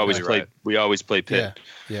 because we always play Pitt.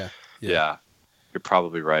 Yeah. You're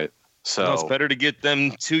probably right. So it's better to get them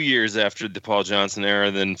 2 years after the Paul Johnson era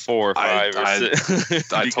than 4 or 5 or 6.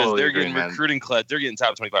 Because totally they're agree, getting man. They're getting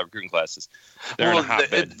top 25 recruiting classes. They're in a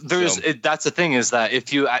hotbed. That's the thing, is that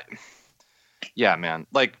man,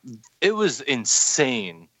 like it was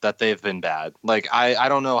insane that they've been bad. Like I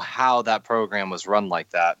don't know how that program was run like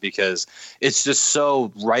that, because it's just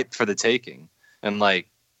so ripe for the taking, and like.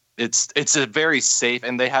 It's a very safe,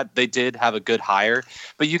 and they did have a good hire,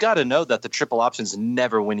 but you got to know that the triple options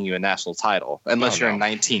never win you a national title unless you're in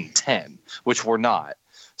 1910, which we're not.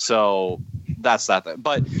 So that's that thing.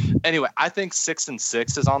 But anyway, I think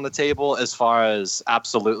 6-6 is on the table as far as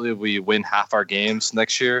absolutely we win half our games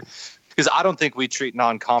next year. Because I don't think we treat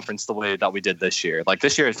non-conference the way that we did this year. Like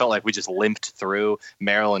this year, it felt like we just limped through.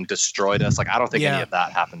 Maryland destroyed us. Like I don't think any of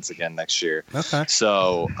that happens again next year. Okay.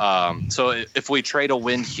 So, if we trade a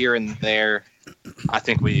win here and there, I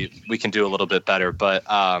think we can do a little bit better. But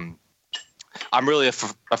I'm really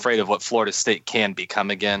afraid of what Florida State can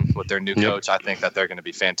become again with their new coach. I think that they're going to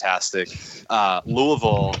be fantastic.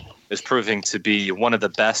 Louisville is proving to be one of the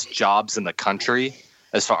best jobs in the country.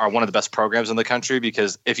 Are one of the best programs in the country,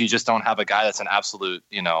 because if you just don't have a guy that's an absolute,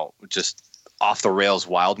 just off the rails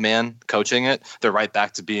wild man coaching it, they're right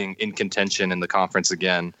back to being in contention in the conference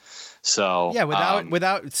again. So yeah,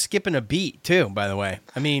 without skipping a beat too. By the way,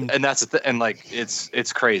 I mean, and that's and like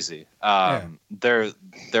it's crazy. They're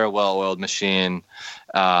a well-oiled machine.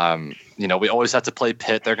 We always have to play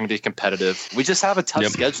Pitt. They're going to be competitive. We just have a tough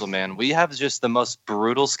schedule, man. We have just the most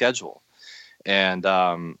brutal schedule, and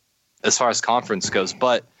as far as conference goes,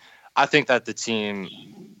 but I think that the team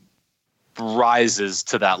rises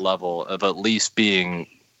to that level of at least being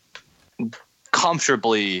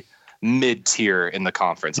comfortably mid-tier in the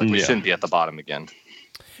conference. Like we shouldn't be at the bottom again.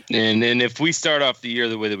 And if we start off the year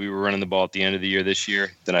the way that we were running the ball at the end of the year this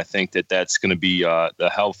year, then I think that that's going to be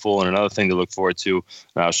helpful and another thing to look forward to.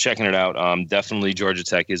 I was checking it out. Definitely Georgia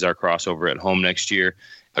Tech is our crossover at home next year.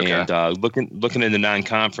 Okay. And looking in the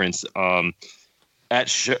non-conference,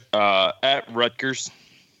 at Rutgers.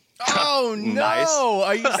 Oh, no. Nice.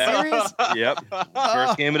 Are you serious? Yep.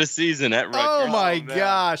 First game of the season at Rutgers. Oh, my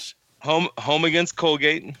gosh. Home against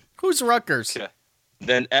Colgate. Who's Rutgers? Okay.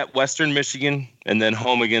 Then at Western Michigan, and then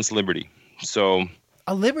home against Liberty. So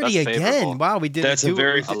a Liberty again. Favorable. Wow, we did. That's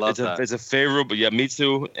it's a favorable. Yeah, me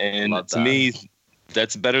too. And to me,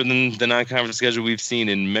 that's better than the non-conference schedule we've seen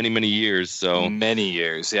in many, many years. So many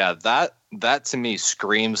years. Yeah, that to me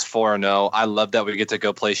screams 4-0. I love that we get to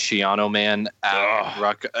go play Shiano Man at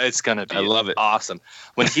Rutgers. It's gonna be awesome.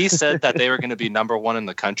 When he said that they were gonna be number one in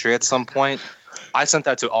the country at some point, I sent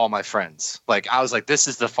that to all my friends. Like, I was like, this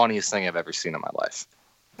is the funniest thing I've ever seen in my life.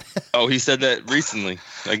 Oh, he said that recently.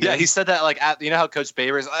 Yeah, he said that, like, you know how Coach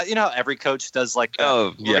Babers, how every coach does, like,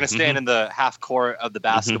 we're going to stand in the half court of the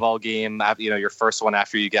basketball game, your first one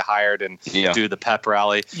after you get hired and do the pep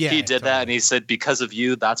rally. Yeah, he did that, and he said, because of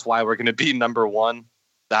you, that's why we're going to be number one.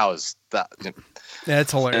 That's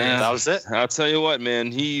hilarious. That was it. I'll tell you what,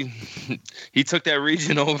 man. He took that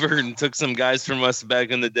region over and took some guys from us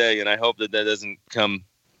back in the day, and I hope that doesn't come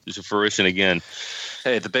to fruition again.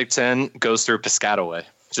 Hey, the Big Ten goes through Piscataway.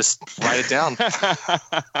 Just write it down.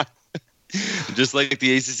 Just like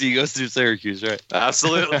the ACC goes through Syracuse, right?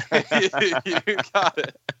 Absolutely. You got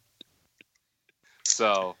it.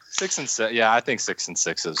 So 6-6, yeah, I think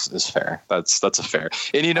 6-6 is fair. That's a fair.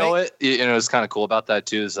 And you know what? What's kind of cool about that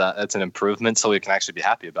too is that it's an improvement, so we can actually be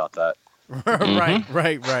happy about that.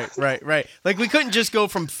 Right. Like we couldn't just go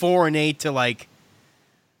from 4-8 to like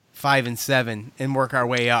 5-7 and work our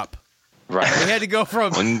way up. Right. We had to go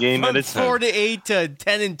from 1 game at a time. 4-8 to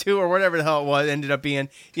 10-2 or whatever the hell it was ended up being.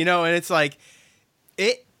 And it's like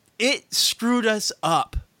it screwed us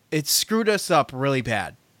up. It screwed us up really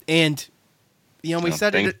bad. And we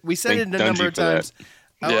said it a number of times.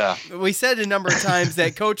 We said a number of times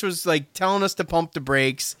that coach was like telling us to pump the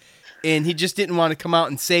brakes, and he just didn't want to come out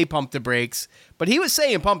and say pump the brakes, but he was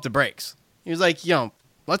saying pump the brakes. He was like,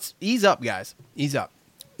 let's ease up, guys, ease up,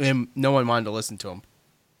 and no one wanted to listen to him.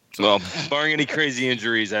 Well, barring any crazy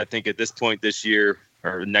injuries, I think at this point this year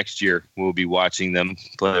or next year we'll be watching them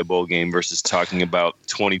play a bowl game versus talking about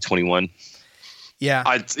 2021. Yeah,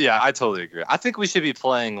 I totally agree. I think we should be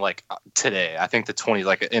playing like today. I think the 20,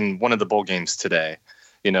 like in one of the bowl games today.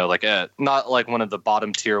 Like not like one of the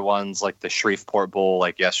bottom tier ones, like the Shreveport Bowl,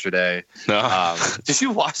 like yesterday. Did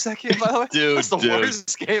you watch that game, by the way? Dude, that's the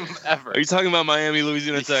worst game ever. Are you talking about Miami,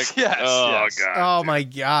 Louisiana Tech? Yes. Oh yes. God. Oh my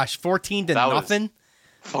gosh, 14-0.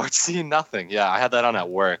 14-0. Yeah, I had that on at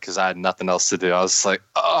work because I had nothing else to do. I was like,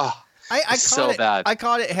 I so bad. I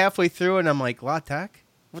caught it halfway through, and I'm like, La Tech?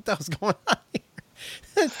 What the hell's going on here?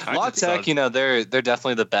 La Tech, they're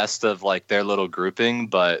definitely the best of like their little grouping,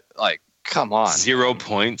 but like, come on, 0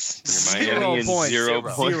 points. 0 points. 0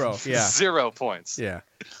 points. Yeah. 0 points. Yeah.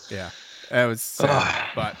 That was sad,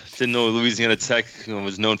 but didn't know Louisiana Tech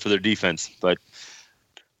was known for their defense, but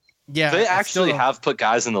yeah, they actually have put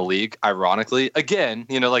guys in the league. Ironically, again,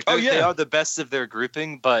 they are the best of their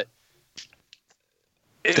grouping, but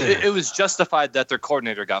it was justified that their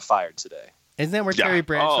coordinator got fired today. Isn't that where Terry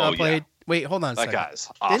Bradshaw played? Wait, hold on a second. That guy's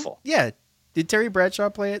awful. Did Terry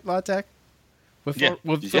Bradshaw play at La Tech? With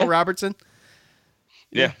Phil Robertson?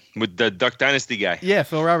 Yeah, with the Duck Dynasty guy. Yeah,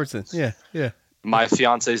 Phil Robertson. Yeah. My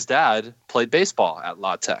fiance's dad played baseball at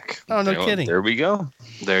La Tech. Oh, no kidding. There we go.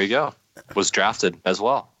 There you go. Was drafted as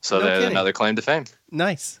well. So they had another claim to fame.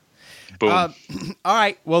 Nice. Boom. All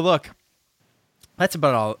right. Well, look. That's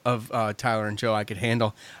about all of Tyler and Joe I could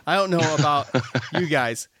handle. I don't know about you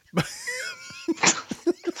guys.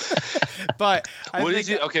 But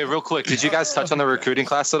okay, real quick, did you guys touch on the recruiting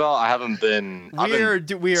class at all? I haven't been. We are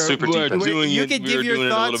super deep into it. You can give your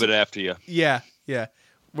thoughts a little bit after you. Yeah.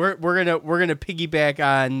 We're gonna piggyback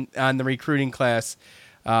on the recruiting class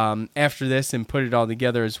after this and put it all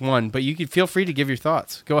together as one. But you can feel free to give your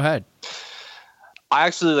thoughts. Go ahead. I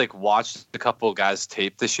actually like watched a couple of guys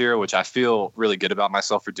tape this year, which I feel really good about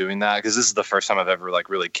myself for doing that, because this is the first time I've ever like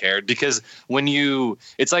really cared. Because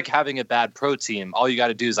it's like having a bad pro team. All you got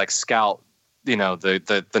to do is like scout,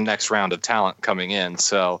 the next round of talent coming in.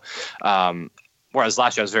 So, whereas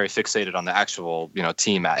last year I was very fixated on the actual,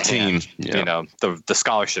 team at hand, the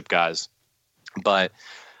scholarship guys. But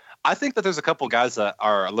I think that there's a couple guys that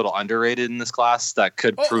are a little underrated in this class that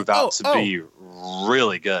could prove out to be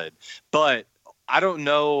really good. But I don't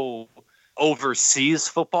know overseas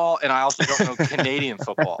football, and I also don't know Canadian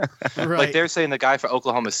football. Right. Like they're saying the guy for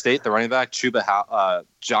Oklahoma State, the running back, Chuba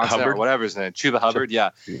Johnson Hubbard? or whatever his name, Chuba Hubbard. Yeah,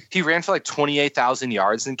 he ran for like 28,000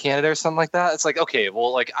 yards in Canada or something like that. It's like, okay,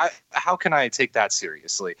 well, like how can I take that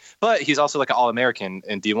seriously? But he's also like an All-American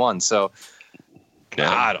in D1, so. Yeah.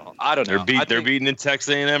 I don't know. They're beating in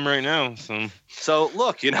Texas A&M right now. So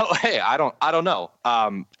look, hey, I don't know.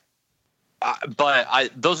 But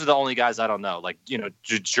those are the only guys I don't know. Like,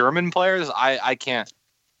 German players, I can't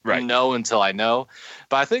know until I know.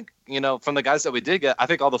 But I think, from the guys that we did get, I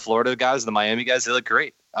think all the Florida guys, the Miami guys, they look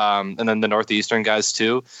great. And then the Northeastern guys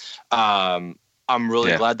too. I'm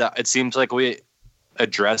really glad that it seems like we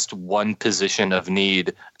addressed one position of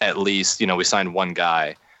need at least. We signed one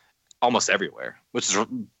guy almost everywhere,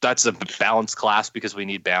 that's a balanced class because we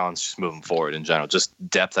need balance just moving forward in general, just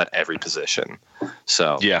depth at every position.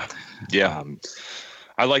 So yeah.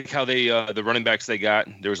 I like how they the running backs they got.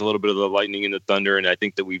 There was a little bit of the lightning and the thunder, and I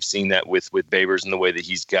think that we've seen that with Babers and the way that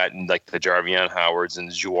he's gotten like the Jarvion Howards and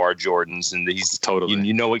the Juar Jordans, and he's totally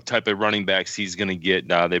you know what type of running backs he's going to get.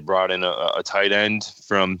 They brought in a tight end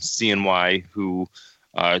from CNY who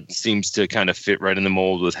seems to kind of fit right in the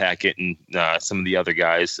mold with Hackett and some of the other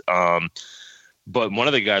guys. But one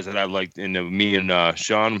of the guys that I liked, and me and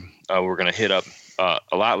Sean were going to hit up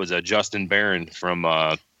a lot, was Justin Barron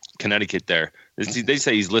from Connecticut there. They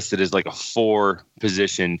say he's listed as like a 4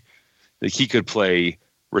 position. Like he could play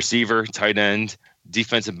receiver, tight end,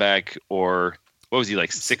 defensive back, or what was he, like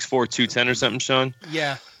 6'4", 210 or something, Sean?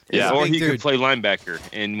 Yeah. Or he could play linebacker.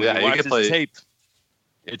 And when you watch his tape,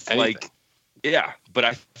 it's anything. Like, yeah, but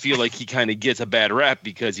I feel like he kind of gets a bad rap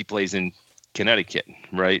because he plays in Connecticut,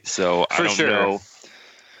 right? So I don't know.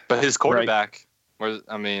 But his quarterback, he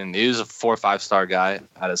was a 4 or 5-star guy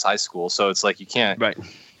at his high school, so it's like you can't. Right.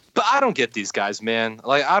 But I don't get these guys, man.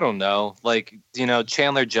 Like, I don't know. Like,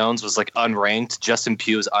 Chandler Jones was like unranked. Justin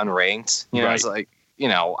Pugh is unranked. It's like,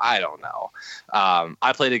 I don't know.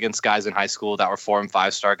 I played against guys in high school that were 4 and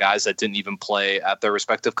 5-star guys that didn't even play at their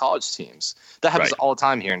respective college teams. That happens all the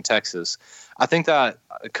time here in Texas. I think that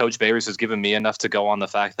Coach Babers has given me enough to go on the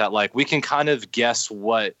fact that, like, we can kind of guess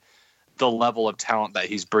what the level of talent that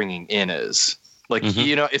he's bringing in is. Like,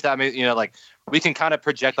 if that makes, like, we can kind of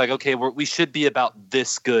project, like, okay, we should be about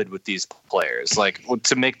this good with these players. Like,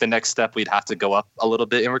 to make the next step, we'd have to go up a little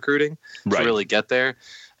bit in recruiting to really get there.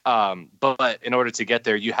 But in order to get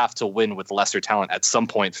there, you have to win with lesser talent at some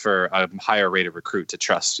point for a higher rated recruit to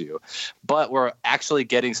trust you. But we're actually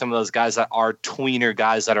getting some of those guys that are tweener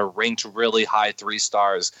guys that are ranked really high 3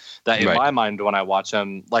 stars that in my mind, when I watch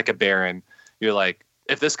them, like a Barron, you're like,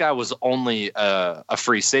 if this guy was only a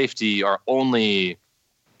free safety or only,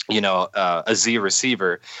 a Z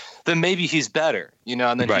receiver, then maybe he's better,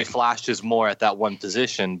 and then he flashes more at that one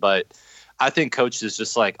position. But I think coach is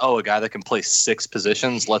just like, a guy that can play 6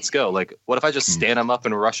 positions. Let's go. Like, what if I just stand him up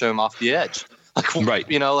and rush him off the edge? Like,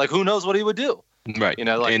 like who knows what he would do? Right.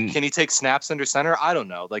 Can he take snaps under center? I don't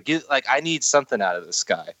know. Like, I need something out of this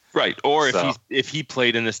guy. Right. Or if he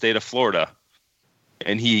played in the state of Florida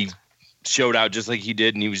and he showed out just like he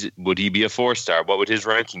did, and would he be a 4-star? What would his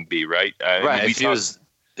ranking be? Right.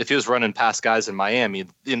 If he was running past guys in Miami,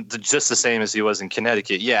 just the same as he was in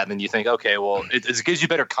Connecticut, then you think, okay, well, it gives you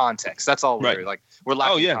better context. That's all. We're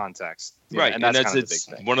lacking context, right? And that's kind of the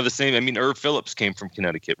big thing. One of the same. Irv Phillips came from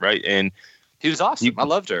Connecticut, right? And he was awesome. I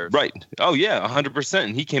loved Irv. Right. Oh yeah, 100%.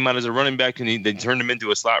 And he came out as a running back, and they turned him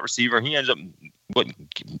into a slot receiver. And he ended up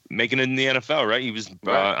making it in the NFL, right? He was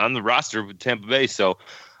on the roster with Tampa Bay. So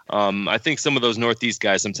I think some of those Northeast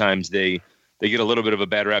guys sometimes they get a little bit of a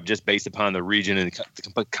bad rap just based upon the region and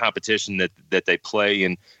the competition that they play,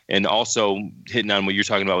 and also hitting on what you're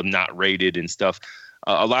talking about with not rated and stuff.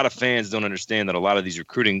 A lot of fans don't understand that a lot of these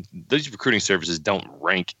recruiting services don't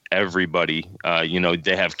rank everybody.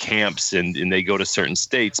 They have camps and they go to certain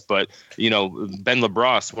states, but Ben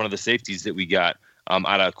LaBrosse, one of the safeties that we got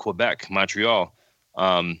out of Quebec, Montreal,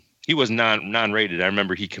 he was non-rated. I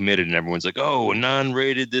remember he committed, and everyone's like, "Oh,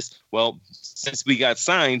 non-rated this." Well, since we got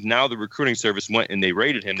signed, now the recruiting service went and they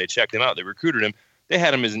rated him. They checked him out. They recruited him. They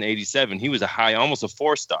had him as an 87. He was a high, almost a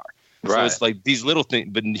 4-star. So it's like these little things,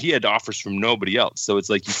 but he had offers from nobody else. So it's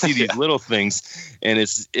like you see these little things, and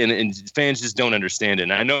and fans just don't understand it.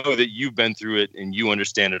 And I know that you've been through it, and you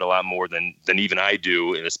understand it a lot more than even I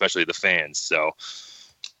do, and especially the fans. So,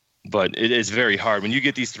 but it is very hard when you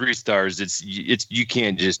get these 3 stars. It's you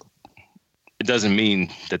can't just. It doesn't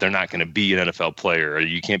mean that they're not going to be an NFL player, or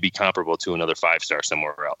you can't be comparable to another 5-star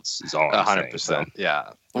somewhere else. Is all I'm 100%. saying. So.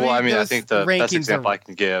 Yeah. Well, I mean, I think the best example I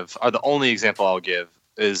can give, or the only example I'll give,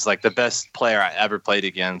 is like the best player I ever played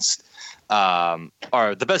against,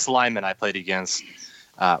 or the best lineman I played against,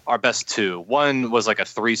 our best 2. One was like a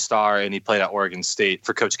 3-star, and he played at Oregon State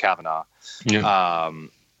for Coach Kavanaugh. Yeah.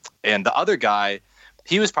 And the other guy,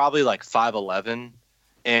 he was probably like 5'11",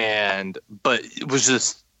 but it was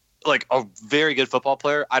just like a very good football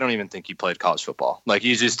player. I don't even think he played college football. Like,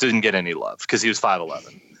 he just didn't get any love because he was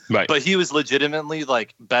 5'11". Right. But he was legitimately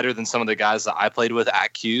like better than some of the guys that I played with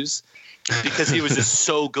at Q's, because he was just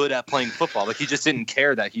so good at playing football. Like, he just didn't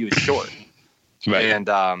care that he was short. Right. And,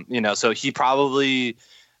 so he probably,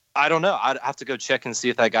 I don't know. I'd have to go check and see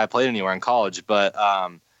if that guy played anywhere in college. But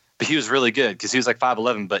he was really good because he was like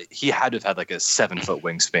 5'11", but he had to have had like a 7-foot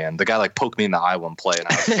wingspan. The guy like poked me in the eye one play, and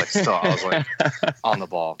I was like, I was like on the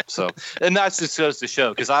ball. So, and that just goes to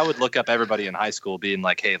show, because I would look up everybody in high school being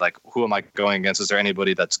like, hey, like, who am I going against? Is there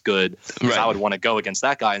anybody that's good? Because I would want to go against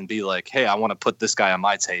that guy and be like, hey, I want to put this guy on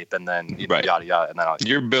my tape, and then yada yada. And then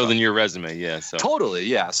you're building your resume, yeah. So totally,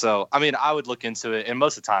 yeah. So I mean, I would look into it, and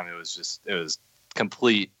most of the time it was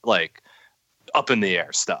complete like up in the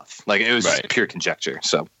air stuff. Like, it was just pure conjecture.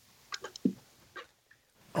 So.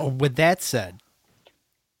 Oh, with that said,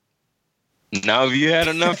 now have you had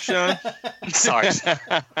enough, Sean? Sorry.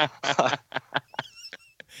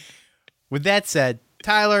 With that said,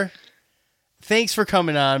 Tyler, thanks for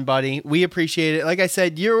coming on, buddy. We appreciate it. Like I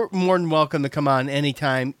said, you're more than welcome to come on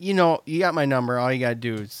anytime. You know, you got my number. All you got to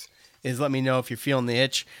do is let me know if you're feeling the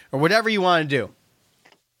itch or whatever you want to do.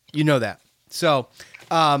 You know that. So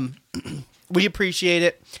we appreciate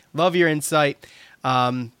it. Love your insight.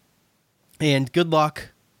 And good luck,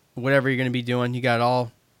 whatever you're going to be doing. You got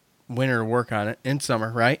all winter to work on it, and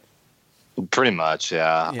summer, right? Pretty much,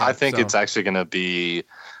 yeah. I think it's actually going to be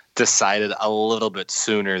decided a little bit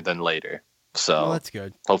sooner than later. So that's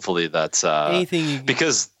good. Hopefully that's anything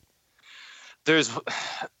because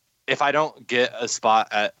if I don't get a spot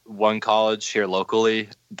at one college here locally,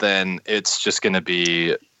 then it's just going to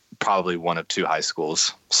be probably one of 2 high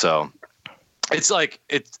schools. So it's like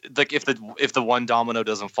if the one domino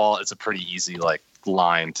doesn't fall, it's a pretty easy like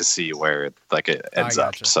line to see where it ends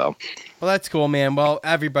up. So, well, that's cool, man. Well,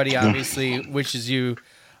 everybody obviously wishes you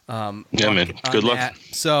man. Good luck. That.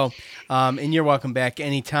 So, and you're welcome back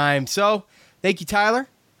anytime. So, thank you, Tyler,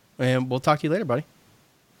 and we'll talk to you later, buddy.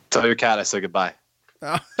 Tell your cat I said goodbye.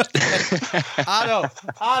 Otto,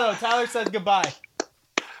 Tyler said goodbye.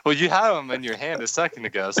 Well, you had him in your hand a second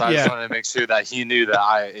ago, so I just wanted to make sure that he knew that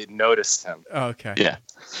I noticed him. Okay. Yeah.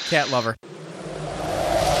 Cat lover.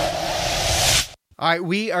 All right,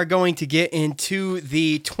 we are going to get into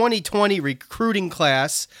the 2020 recruiting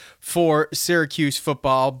class for Syracuse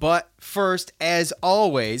football. But first, as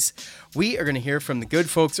always, we are going to hear from the good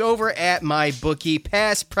folks over at MyBookie,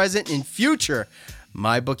 past, present, and future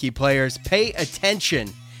MyBookie players. Pay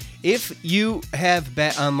attention. If you have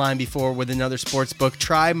bet online before with another sports book,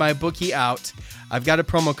 try MyBookie out. I've got a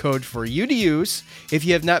promo code for you to use. If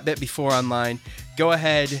you have not bet before online, go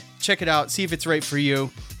ahead, check it out, see if it's right for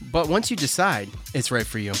you. But once you decide it's right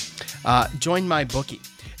for you, join MyBookie.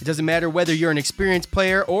 It doesn't matter whether you're an experienced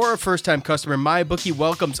player or a first-time customer, MyBookie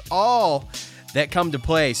welcomes all that come to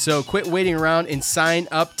play. So quit waiting around and sign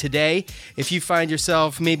up today. If you find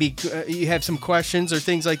yourself maybe you have some questions or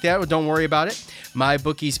things like that, well, don't worry about it.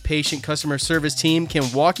 MyBookie's patient customer service team can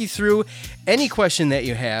walk you through any question that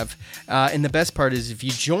you have. And the best part is if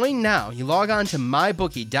you join now, you log on to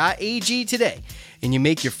mybookie.ag today and you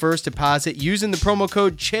make your first deposit using the promo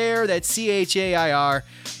code CHAIR, that's CHAIR,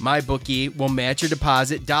 MyBookie will match your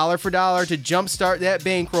deposit dollar for dollar to jumpstart that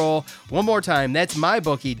bankroll. One more time, that's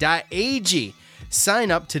mybookie.ag.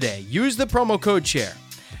 Sign up today. Use the promo code CHAIR,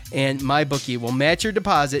 and MyBookie will match your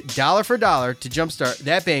deposit dollar for dollar to jumpstart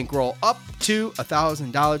that bankroll up to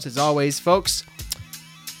 $1,000. As always, folks,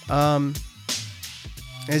 as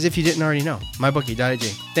if you didn't already know, MyBookie.ag.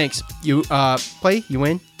 Thanks. You play, you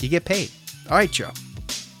win, you get paid. All right, Joe.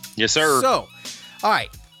 Yes, sir. So, all right,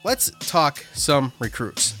 let's talk some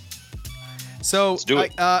recruits. So, let's do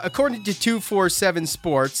it. According to 247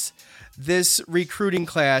 Sports, this recruiting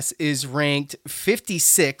class is ranked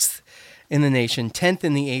 56th in the nation, 10th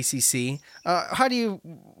in the ACC.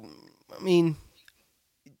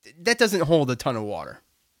 That doesn't hold a ton of water.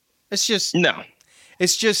 It's just... No.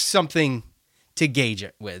 It's just something to gauge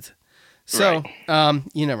it with. So,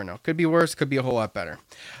 you never know. Could be worse. Could be a whole lot better.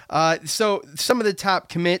 So some of the top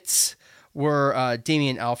commits were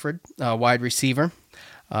Damian Alfred, wide receiver,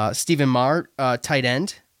 Stephen Marr, tight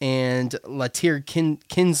end, and Latier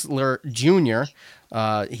Kinsler Jr.,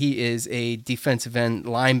 he is a defensive end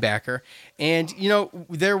linebacker. And,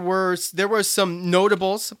 there were some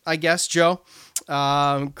notables, I guess, Joe.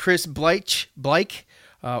 Chris Blake,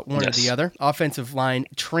 one or the other, offensive line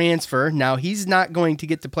transfer. Now, he's not going to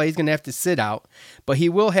get to play. He's going to have to sit out, but he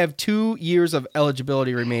will have 2 years of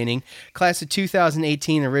eligibility remaining. Class of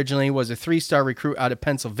 2018 originally was a 3-star recruit out of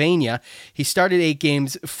Pennsylvania. He started 8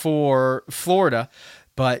 games for Florida,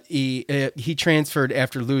 but he transferred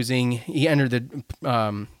after losing. He entered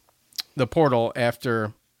the portal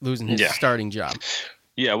after losing his starting job.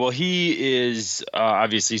 Yeah, well, he is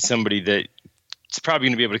obviously somebody that it's probably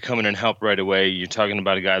going to be able to come in and help right away. You're talking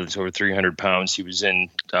about a guy that's over 300 pounds. He was in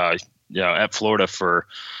at Florida for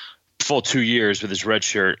full 2 years with his red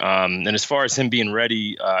shirt. And as far as him being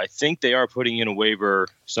ready, I think they are putting in a waiver,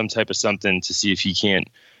 some type of something to see if he can't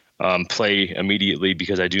play immediately,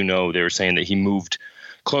 because I do know they were saying that he moved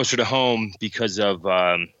closer to home because of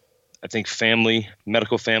I think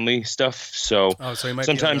medical family stuff. So he might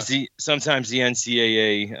sometimes the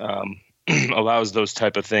NCAA allows those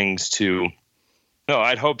type of things to. No,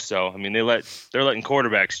 I'd hope so. I mean, they're letting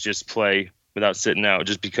quarterbacks just play without sitting out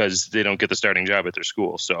just because they don't get the starting job at their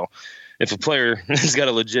school. So if a player has got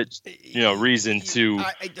a legit reason to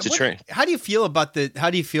train. How do you feel about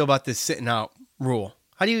this sitting out rule?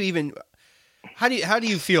 How do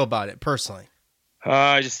you feel about it personally?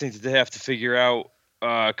 I just think that they have to figure out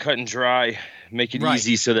cut and dry, make it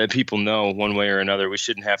easy so that people know one way or another. We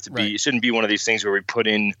shouldn't have to be. It shouldn't be one of these things where we put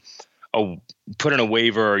in a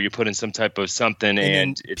waiver or you put in some type of something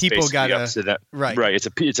and it's people basically up to that. Right.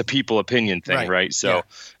 It's a people opinion thing. Right. So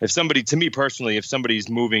to me personally, if somebody's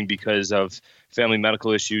moving because of family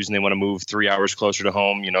medical issues and they want to move 3 hours closer to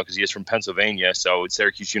home, because he is from Pennsylvania. So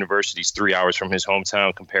Syracuse University is 3 hours from his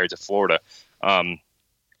hometown compared to Florida.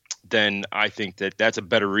 Then I think that that's a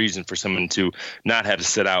better reason for someone to not have to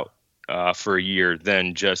sit out for a year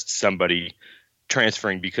than just somebody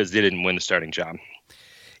transferring because they didn't win the starting job.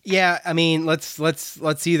 Yeah, I mean, let's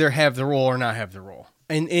either have the rule or not have the rule.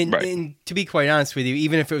 And to be quite honest with you,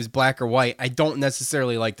 even if it was black or white, I don't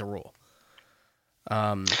necessarily like the rule.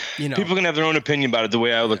 People can have their own opinion about it. The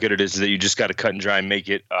way I look at it is that you just got to cut and dry and make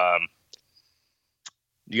it.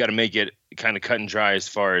 You got to make it kind of cut and dry as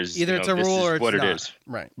far as either it's a rule or it's what not. It is.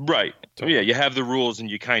 Right. Totally. Yeah, you have the rules and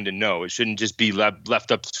you kind of know. It shouldn't just be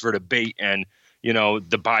left up for debate and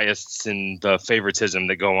the bias and the favoritism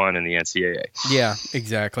that go on in the NCAA. Yeah,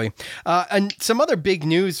 exactly. And some other big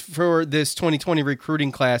news for this 2020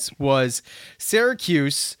 recruiting class was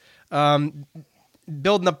Syracuse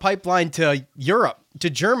building a pipeline to Europe, to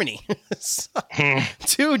Germany.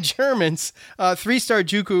 2 Germans, 3-star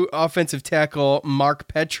JUCO offensive tackle Mark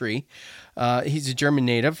Petrie. He's a German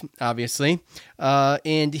native, obviously.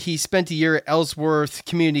 And he spent a year at Ellsworth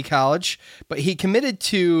Community College, but he committed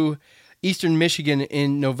to Eastern Michigan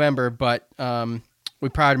in November, but we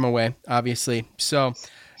pried him away, obviously. So,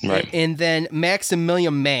 and then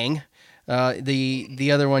Maximilian Mang,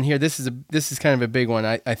 the other one here. This is kind of a big one,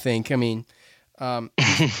 I think. I mean,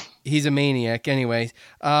 he's a maniac, anyway.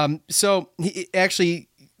 So he actually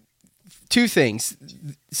 2 things.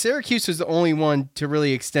 Syracuse was the only one to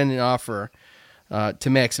really extend an offer to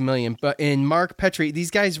Maximilian, but in Mark Petrie,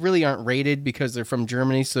 these guys really aren't rated because they're from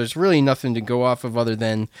Germany, so there's really nothing to go off of other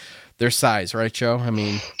than their size, right, Joe?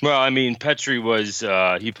 Petrie was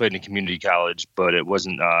he played in a community college, but it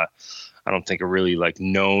wasn't I don't think a really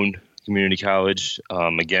known community college.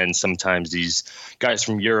 Again, sometimes these guys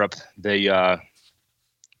from Europe, they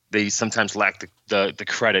sometimes lack the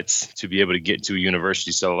credits to be able to get to a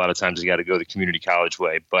university, so a lot of times they got to go the community college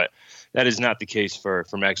way, but that is not the case for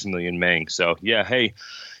Maximilian Mang. So yeah, hey,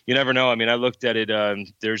 you never know. I mean, I looked at it.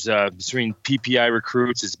 There's between PPI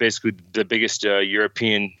recruits, it's basically the biggest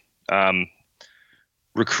European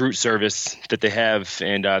recruit service that they have,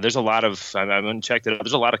 and there's a lot of. I checked it out.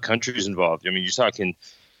 There's a lot of countries involved. I mean, you're talking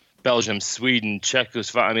Belgium, Sweden,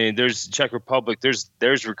 Czechoslovakia. I mean, there's Czech Republic.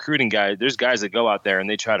 There's recruiting guys. There's guys that go out there and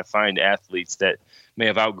they try to find athletes that may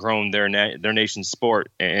have outgrown their nation's sport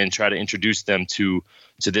and try to introduce them to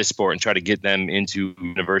this sport and try to get them into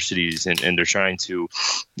universities. And they're trying to,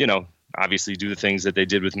 obviously do the things that they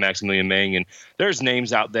did with Maximilian Mang. And there's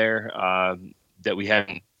names out there that we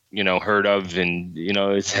hadn't, heard of, and,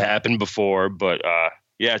 it's happened before. But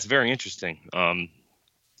yeah, it's very interesting.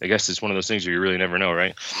 I guess it's one of those things where you really never know,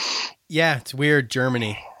 right? Yeah, it's weird,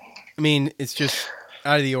 Germany. I mean, it's just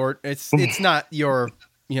out of the it's not your,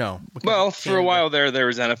 Well, for a while there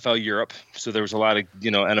was NFL Europe, so there was a lot of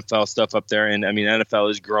NFL stuff up there, and I mean NFL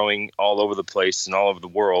is growing all over the place and all over the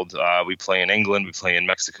world. We play in England, we play in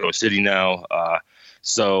Mexico City now,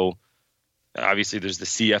 so obviously there's the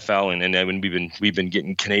CFL, and then we've been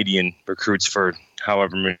getting Canadian recruits for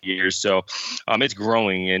however many years, so it's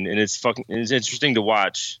growing and it's interesting to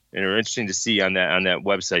watch and interesting to see on that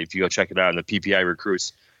website if you go check it out on the PPI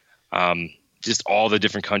recruits. Just all the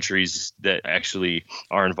different countries that actually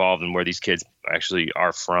are involved and where these kids actually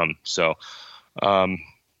are from. So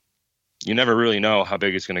you never really know how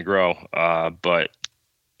big it's going to grow. But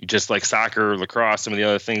just like soccer, lacrosse, some of the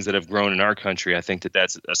other things that have grown in our country, I think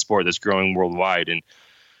that's a sport that's growing worldwide. And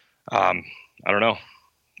I don't know,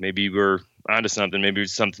 maybe we're onto something. Maybe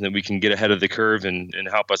it's something that we can get ahead of the curve and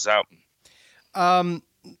help us out.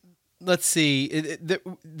 Let's see.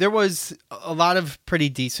 There was a lot of pretty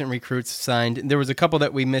decent recruits signed. There was a couple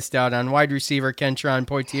that we missed out on. Wide receiver Kentron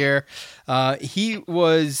Poitier. He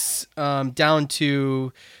was down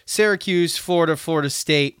to Syracuse, Florida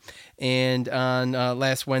State. And on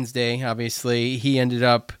last Wednesday, obviously, he ended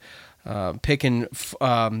up picking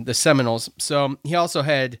the Seminoles. So he also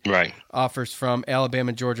had offers from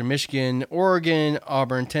Alabama, Georgia, Michigan, Oregon,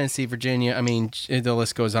 Auburn, Tennessee, Virginia. I mean, the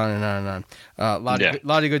list goes on and on and on. A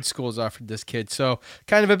lot of good schools offered this kid. So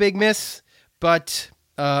kind of a big miss, but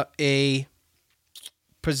a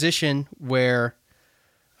position where,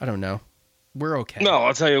 I don't know, we're okay. No,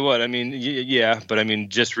 I'll tell you what. I mean, yeah, but I mean,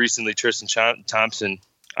 just recently, Tristan Thompson,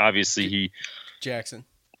 obviously Tristan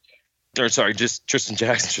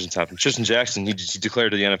Jackson, he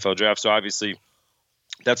declared to the NFL draft. So obviously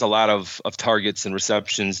that's a lot of targets and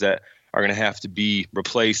receptions that are going to have to be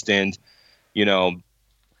replaced. And,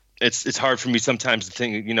 it's hard for me sometimes to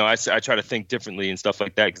think, I try to think differently and stuff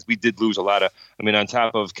like that, because we did lose a lot of, on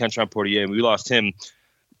top of Kentron Poitier, we lost him,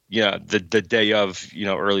 the day of,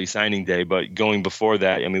 early signing day. But going before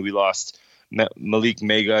that, we lost Malik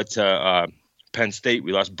Mega to Penn State.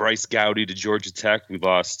 We lost Bryce Gowdy to Georgia Tech. We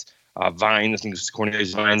lost Vine, I think it was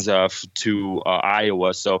Cornelius Vines, to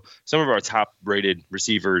Iowa. So some of our top-rated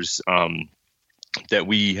receivers that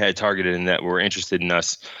we had targeted and that were interested in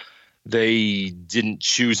us, they didn't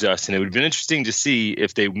choose us. And it would have been interesting to see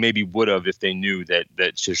if they maybe would have if they knew that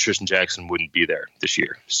Tristan Jackson wouldn't be there this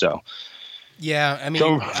year. So yeah,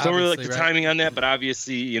 don't really like the timing on that, but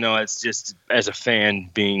obviously, it's just as a fan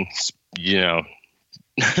being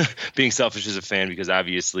being selfish as a fan, because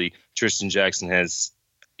obviously Tristan Jackson has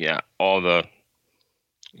all the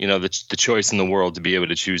the choice in the world to be able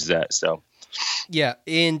to choose that. So yeah,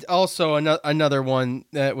 and also another one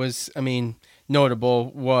that was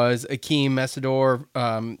notable was Akeem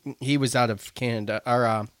Messidor. He was out of Canada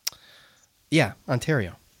or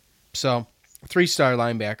Ontario. So 3-star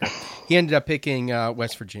linebacker. He ended up picking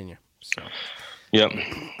West Virginia. So yep.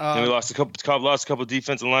 And we lost a couple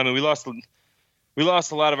defensive linemen. We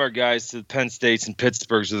lost a lot of our guys to Penn States and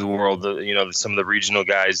Pittsburghs of the world. Some of the regional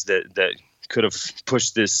guys that could have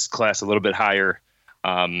pushed this class a little bit higher,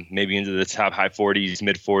 maybe into the top high 40s,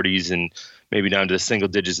 mid 40s, and maybe down to the single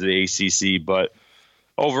digits of the ACC. But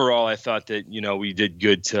overall, I thought that we did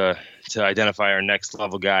good to identify our next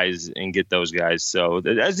level guys and get those guys. So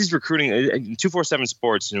as these recruiting 247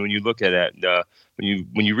 Sports, when you look at it,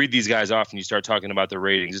 when you read these guys off and you start talking about their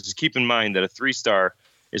ratings, just keep in mind that a 3-star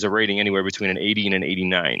is a rating anywhere between an 80 and an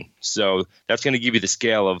 89. So that's going to give you the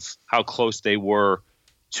scale of how close they were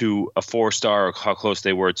to a 4-star or how close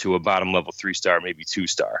they were to a bottom level 3-star, maybe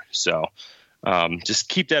 2-star. So just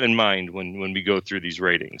keep that in mind when we go through these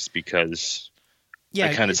ratings, because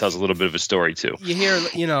it kind of tells a little bit of a story too. You hear,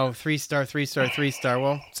 3-star, 3-star, 3-star.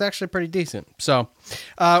 Well, it's actually pretty decent. So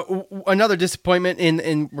another disappointment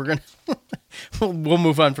and we're going to, we'll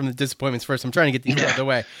move on from the disappointments first. I'm trying to get these out of the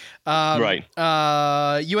way. Right.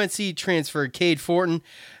 UNC transfer Cade Fortin.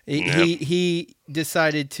 He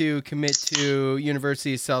decided to commit to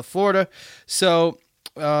University of South Florida. So,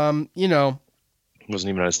 wasn't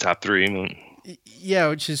even on his top 3. Yeah,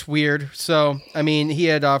 which is weird. So, he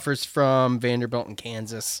had offers from Vanderbilt and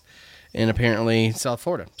Kansas and apparently South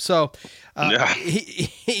Florida. So,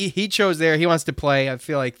 he chose there. He wants to play. I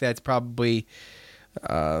feel like that's probably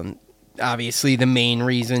obviously the main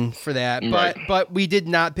reason for that. Right. But we did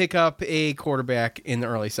not pick up a quarterback in the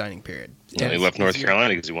early signing period. Yeah, he left North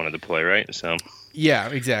Carolina because he wanted to play, right? So yeah,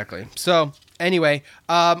 exactly. So anyway,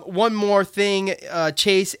 one more thing.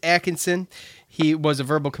 Chase Atkinson, he was a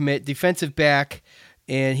verbal commit, defensive back,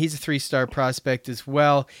 and he's a 3-star prospect as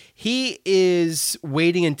well. He is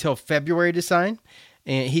waiting until February to sign,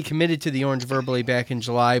 and he committed to the Orange verbally back in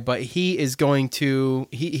July, but he is going to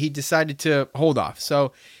he decided to hold off.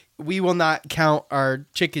 So we will not count our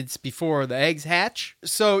chickens before the eggs hatch.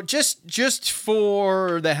 So just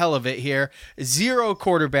for the hell of it here, 0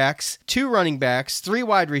 quarterbacks, 2 running backs, 3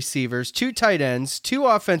 wide receivers, 2 tight ends, 2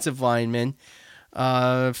 offensive linemen,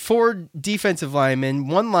 4 defensive linemen,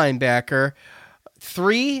 1 linebacker,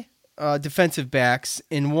 3 defensive backs,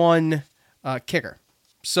 and 1 kicker.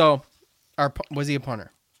 So, was he a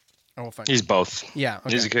punter? He's both. Yeah.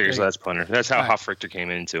 Okay. He's a kicker, so that's punter. That's how Huff Richter came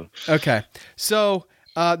into. Okay. So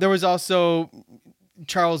there was also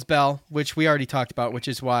Charles Bell, which we already talked about, which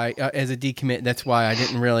is why, as a decommit, that's why I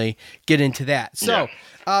didn't really get into that. So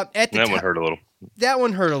at the that one hurt a little. That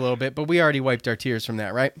one hurt a little bit, but we already wiped our tears from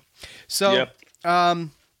that, right? So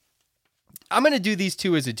I'm going to do these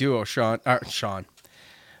two as a duo,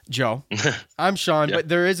 Joe. I'm Sean, but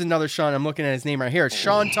there is another Sean. I'm looking at his name right here. It's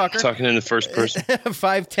Sean Tucker. Talking in the first person.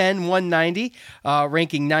 5'10", 190,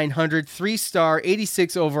 ranking 900, 3-star,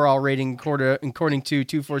 86 overall rating according to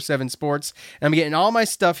 247 Sports. And I'm getting all my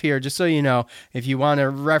stuff here, just so you know, if you want to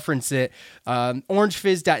reference it.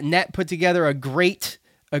 OrangeFizz.net put together a great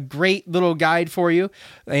little guide for you.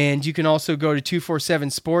 And you can also go to 247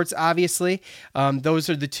 Sports, obviously. Those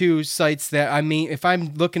are the two sites that, I mean, if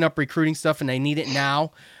I'm looking up recruiting stuff and I need it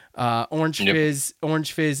now, Orange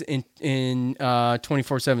Fizz in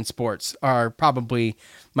 247 Sports are probably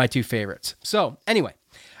my 2 favorites. So anyway,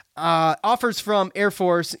 offers from Air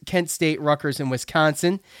Force, Kent State, Rutgers, and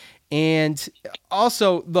Wisconsin. And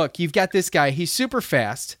also, look, you've got this guy. He's super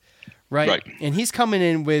fast. Right. And he's coming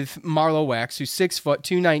in with Marlo Wax, who's 6 foot,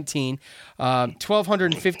 219,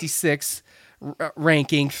 1,256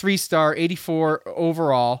 ranking, 3-star, 84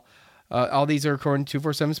 overall. All these are according to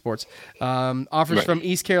 247 Sports. Offers from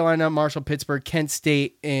East Carolina, Marshall, Pittsburgh, Kent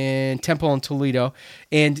State, and Temple and Toledo.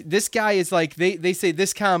 And this guy is like, they say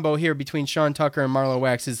this combo here between Sean Tucker and Marlo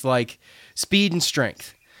Wax is like speed and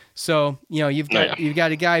strength. So, you've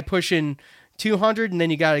got a guy pushing 200, and then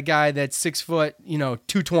you got a guy that's 6 foot,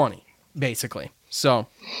 220. Basically. So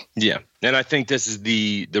yeah. And I think this is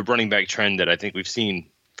the running back trend that I think we've seen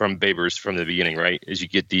from Babers from the beginning, right? Is you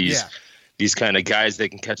get these kind of guys that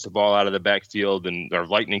can catch the ball out of the backfield and are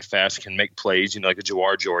lightning fast, can make plays, like a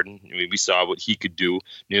Jawar Jordan. I mean, we saw what he could do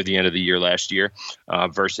near the end of the year last year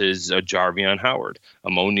versus a Jarvion Howard, a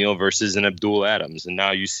Mo Neal versus an Abdul Adams. And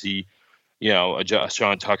now you see, a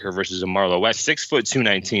Sean Tucker versus a Marlo West, 6 foot,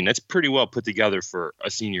 219. That's pretty well put together for a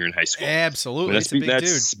senior in high school. Absolutely.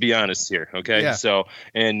 Let's be honest here. Okay. Yeah. So,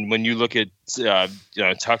 and when you look at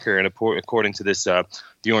Tucker, and according to this, the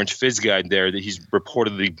Orange Fizz guide there, that he's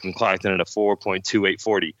reportedly been clocked in at a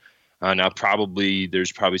 4.2840. Now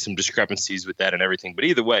there's probably some discrepancies with that and everything, but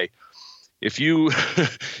either way, if you,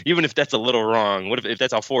 even if that's a little wrong, what if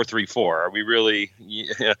that's a 4.34? Are we really?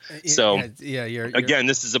 Yeah. So you're again,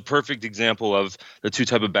 this is a perfect example of the 2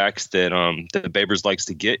 type of backs that Babers likes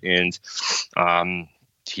to get, and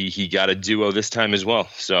he got a duo this time as well.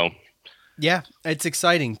 So yeah, it's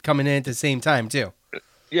exciting coming in at the same time too.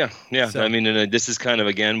 Yeah. So, I mean, and this is kind of,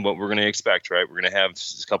 again, what we're going to expect, right? We're going to have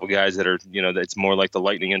a couple guys that are, that's more like the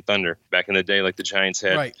lightning and thunder back in the day, like the Giants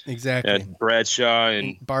had. Right, exactly. Had Bradshaw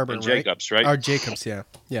and Barber, and Jacobs, right? Or Jacobs, yeah.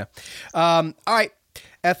 All right,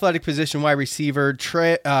 athletic position wide receiver,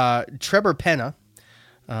 Trevor Penna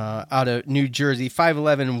out of New Jersey,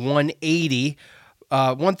 5'11", 180,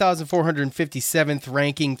 1,457th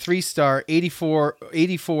ranking, 3-star,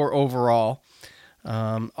 84 overall.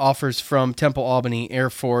 Offers from Temple Albany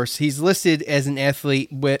Air Force. He's listed as an athlete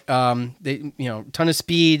with ton of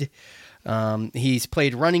speed. He's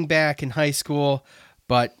played running back in high school,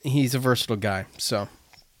 but he's a versatile guy. So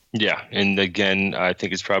yeah, and again, I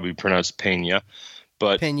think it's probably pronounced Pena,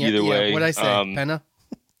 but either way, what'd I say?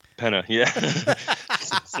 Penna, yeah.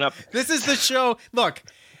 It's not. This is the show. Look.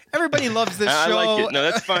 Everybody loves this show. I like it. No,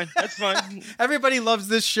 that's fine. Everybody loves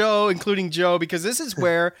this show, including Joe, because this is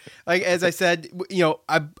where, like as I said,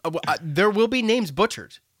 there will be names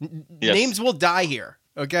butchered. Yes. Names will die here.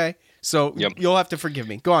 Okay, so you'll have to forgive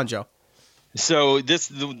me. Go on, Joe. So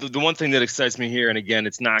the one thing that excites me here, and again,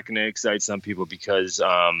 it's not going to excite some people because,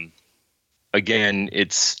 again,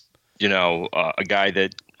 it's a guy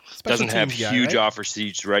that doesn't have huge offer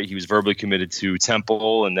seats, right? He was verbally committed to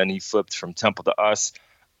Temple, and then he flipped from Temple to us.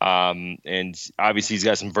 And obviously he's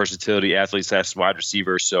got some versatility, athlete / wide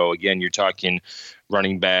receiver. So again, you're talking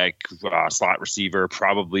running back, slot receiver,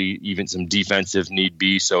 probably even some defensive need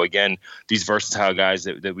be. So again, these versatile guys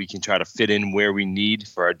that we can try to fit in where we need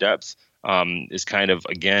for our depth is kind of,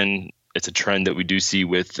 again, it's a trend that we do see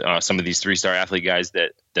with some of these 3-star athlete guys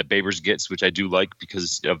that Babers gets, which I do like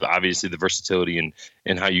because of obviously the versatility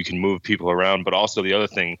and how you can move people around. But also the other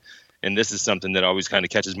thing, and this is something that always kind of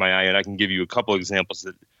catches my eye, and I can give you a couple examples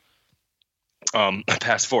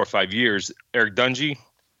past 4 or 5 years, Eric Dungy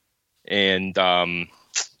and God,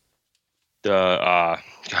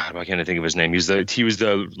 why can't I think of his name? He was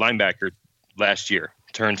the linebacker last year,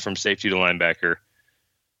 turned from safety to linebacker.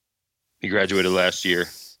 He graduated last year.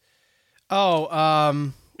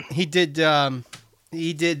 Oh, he did the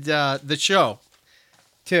show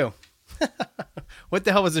too. What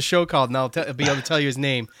the hell was the show called? And I'll be able to tell you his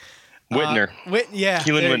name. Whitner.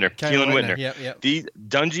 Keelan Whitner. Yep.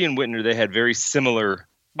 Dungy and Whitner, they had very similar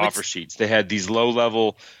offer sheets. They had these low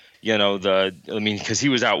level, because he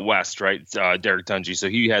was out west, right? Derek Dungy. So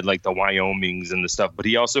he had like the Wyomings and the stuff, but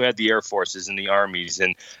he also had the Air Forces and the Armies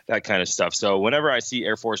and that kind of stuff. So whenever I see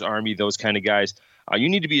Air Force, Army, those kind of guys, you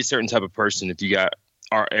need to be a certain type of person. If you got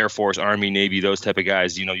our Air Force, Army, Navy, those type of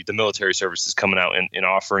guys, the military service is coming out and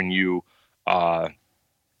offering you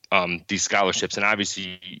these scholarships. And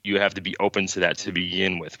obviously you have to be open to that to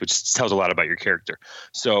begin with, which tells a lot about your character.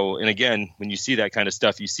 So, and again, when you see that kind of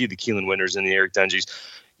stuff, you see the Keelan Winners and the Eric Dungies,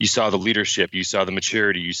 you saw the leadership, you saw the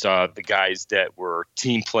maturity, you saw the guys that were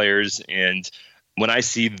team players. And when I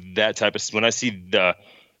see when I see the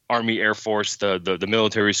Army, Air Force, the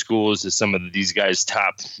military schools as some of these guys'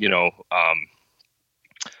 top,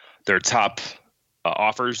 their top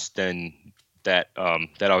offers, then that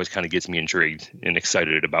always kind of gets me intrigued and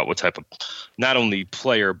excited about what type of not only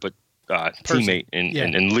player but teammate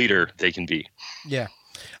and leader they can be. Yeah.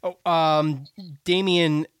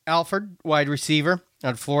 Damian Alford, wide receiver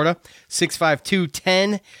out of Florida, 6'5",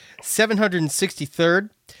 210, 763rd,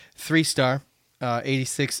 3-star,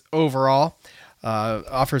 86 overall.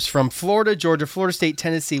 Offers from Florida, Georgia, Florida State,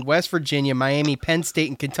 Tennessee, West Virginia, Miami, Penn State,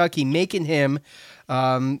 and Kentucky, making him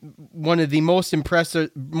one of the most impressive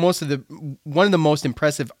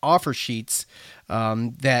offer sheets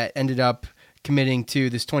that ended up committing to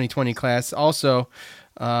this 2020 class. Also,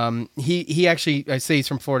 he actually, I say he's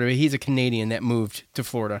from Florida, but he's a Canadian that moved to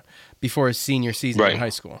Florida before his senior season in high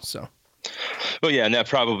school. So. Well, yeah, and that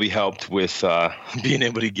probably helped with being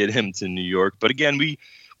able to get him to New York. But again, we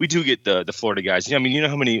do get the Florida guys. Yeah, I mean, you know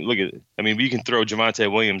how many? We can throw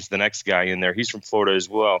Javonte Williams, the next guy, in there. He's from Florida as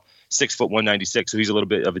well, 6'1", 196. So he's a little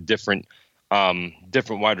bit of a different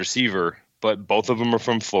wide receiver. But both of them are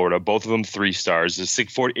from Florida. Both of them 3 stars.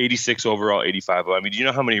 6'4", 86 overall, 85. I mean, do you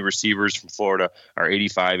know how many receivers from Florida are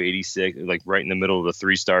 85, 86, like right in the middle of the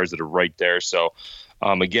 3 stars that are right there? So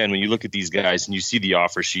again, when you look at these guys and you see the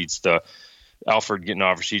offer sheets, the Alford getting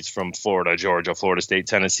offer sheets from Florida, Georgia, Florida State,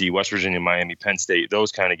 Tennessee, West Virginia, Miami, Penn State,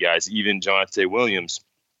 those kind of guys, even Javonte Williams,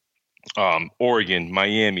 Oregon,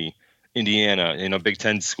 Miami, Indiana, Big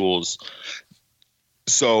Ten schools.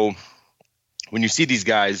 So when you see these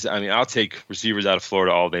guys, I mean, I'll take receivers out of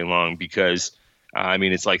Florida all day long because,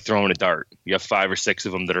 it's like throwing a dart. You have 5 or 6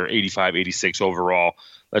 of them that are 85, 86 overall.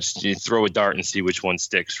 Let's throw a dart and see which one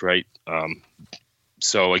sticks, right?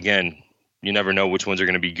 So again, you never know which ones are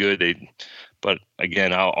going to be good. But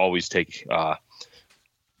again, I'll always take,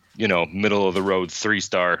 middle of the road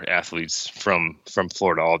 3-star athletes from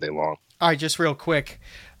Florida all day long. All right, just real quick.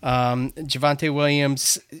 Javonte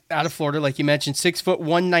Williams out of Florida, like you mentioned, 6'1",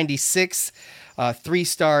 196,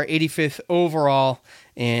 3-star, 85th overall.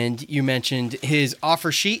 And you mentioned his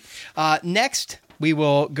offer sheet. Next, we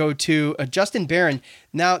will go to Justin Barron.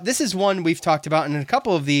 Now, this is one we've talked about, and a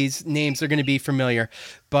couple of these names are going to be familiar,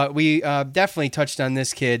 but we definitely touched on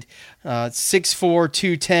this kid. 6'4",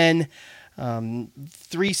 210,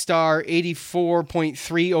 3-star,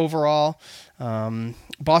 84.3 overall.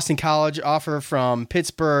 Boston College offer from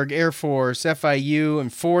Pittsburgh, Air Force, FIU,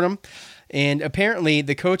 and Fordham. And apparently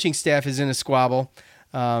the coaching staff is in a squabble,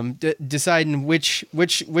 deciding which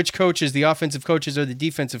coaches, the offensive coaches or the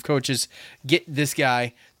defensive coaches, get this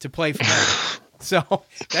guy to play for them. So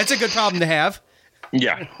that's a good problem to have.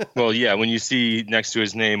 Yeah. Well, yeah, when you see next to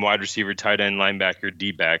his name, wide receiver, tight end, linebacker,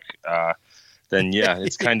 D-back, then, yeah,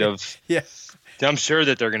 it's kind of – yeah. I'm sure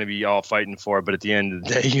that they're going to be all fighting for it, but at the end of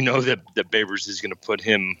the day, you know that Babers is going to put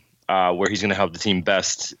him where he's going to help the team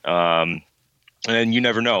best. And you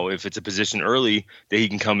never know if it's a position early that he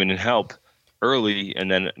can come in and help early, and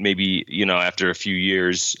then maybe, after a few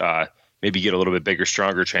years, maybe get a little bit bigger,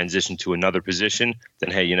 stronger, transition to another position. Then,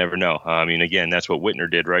 hey, you never know. Again, that's what Whitner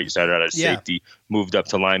did, right? He started out as safety, moved up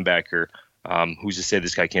to linebacker. Who's to say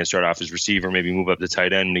this guy can't start off as receiver, maybe move up to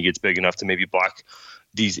tight end, and he gets big enough to maybe block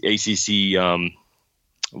these ACC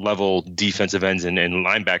level defensive ends and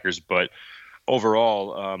linebackers. But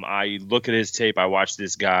overall, I look at his tape. I watch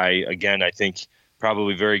this guy again. I think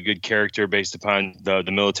probably very good character based upon the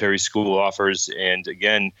military school offers. And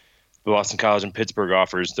again, the Boston College and Pittsburgh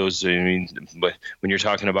offers those. But when you're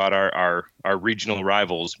talking about our regional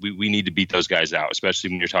rivals, we need to beat those guys out, especially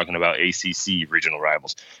when you're talking about ACC regional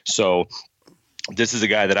rivals. So this is a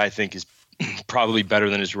guy that I think is probably better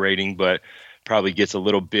than his rating, but probably gets a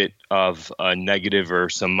little bit of a negative or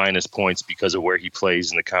some minus points because of where he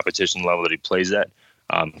plays and the competition level that he plays at,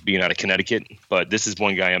 being out of Connecticut. But this is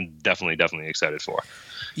one guy I'm definitely excited for.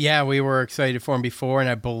 Yeah, we were excited for him before, and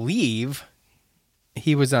I believe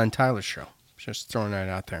he was on Tyler's show. Just throwing that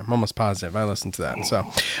out there. I'm almost positive. I listened to that. So,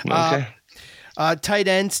 okay. Tight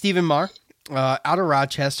end, Stephen Marr, out of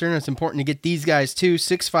Rochester, and it's important to get these guys too.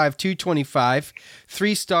 6'5", 225,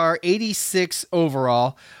 3-star, 86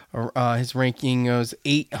 overall. His ranking was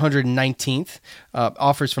 819th.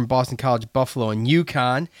 Offers from Boston College, Buffalo, and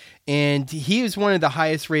UConn. And he was one of the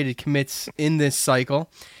highest rated commits in this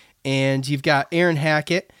cycle. And you've got Aaron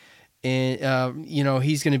Hackett. And,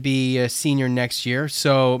 he's going to be a senior next year.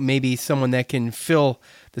 So maybe someone that can fill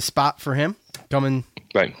the spot for him coming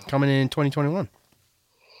in 2021.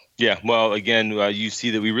 Yeah, well, again, you see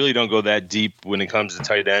that we really don't go that deep when it comes to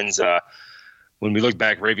tight ends. When we look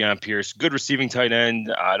back, Ravion Pierce, good receiving tight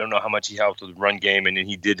end. I don't know how much he helped with the run game, and then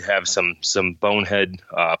he did have some bonehead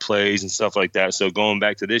plays and stuff like that. So going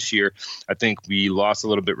back to this year, I think we lost a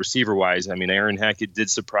little bit receiver-wise. I mean, Aaron Hackett did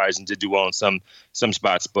surprise and did do well in some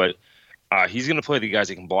spots, but he's going to play the guys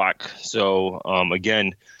that can block. So,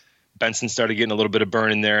 again, Benson started getting a little bit of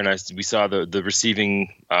burn in there, and we saw the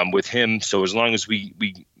receiving with him. So as long as we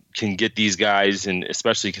can get these guys, and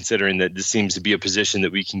especially considering that this seems to be a position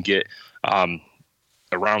that we can get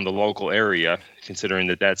around the local area,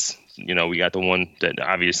 considering that's, we got the one that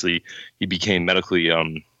obviously he became medically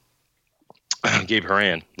Gabe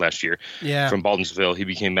Horan last year from Baldwinsville. He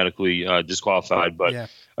became medically disqualified, but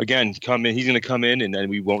again, he's going to come in, and then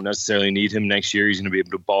we won't necessarily need him next year. He's going to be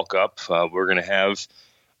able to bulk up. We're going to have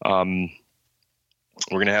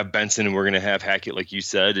Benson, and we're going to have Hackett, like you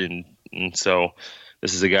said, and so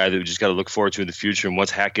this is a guy that we just got to look forward to in the future. And once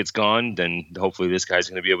Hackett's gone, then hopefully this guy's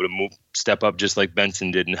going to be able to step up just like Benson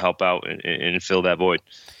did and help out and fill that void.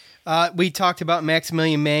 We talked about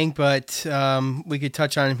Maximilian Mang, but we could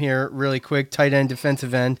touch on him here really quick. Tight end,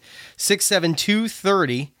 defensive end, 6'7",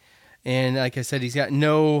 230. And like I said, he's got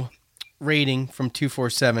no rating from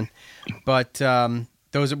 247. But I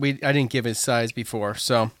didn't give his size before.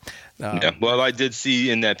 So well, I did see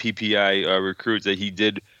in that PPI recruits that he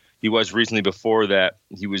was recently before that.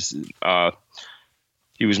 He was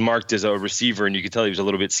marked as a receiver, and you could tell he was a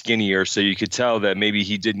little bit skinnier. So you could tell that maybe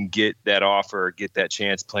he didn't get that offer or get that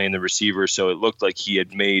chance playing the receiver. So it looked like he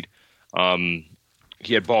had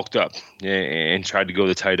he had bulked up and tried to go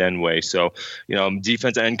the tight end way. So,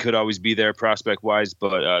 defense end could always be there prospect wise,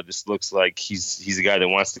 but this looks like he's a guy that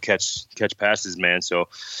wants to catch passes, man. So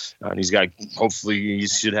hopefully he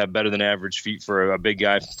should have better than average feet for a big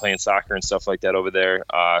guy playing soccer and stuff like that over there.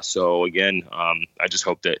 So again, I just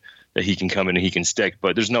hope that he can come in and he can stick,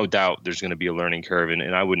 but there's no doubt there's going to be a learning curve,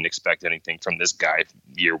 and I wouldn't expect anything from this guy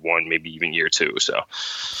year one, maybe even year two. So,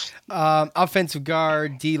 offensive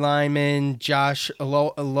guard, D lineman, Josh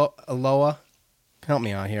Aloha. Help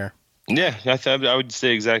me out here. Yeah, I would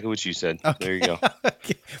say exactly what you said. Okay. There you go.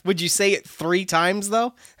 Okay. Would you say it 3 times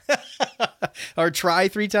though? Or try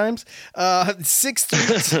 3 times?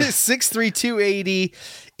 6'3", 280,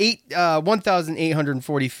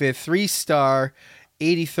 1,845th, 3-star.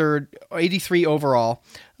 83 overall.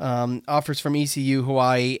 Offers from ECU,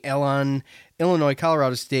 Hawaii, Illinois,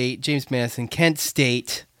 Colorado State, James Madison, Kent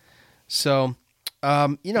State. So,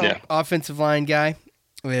 offensive line guy.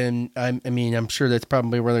 And I'm sure that's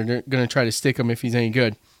probably where they're going to try to stick him if he's any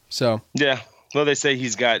good. So yeah. Well, they say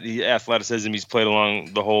he's got the athleticism. He's played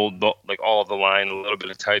along all of the line, a little bit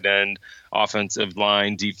of tight end, offensive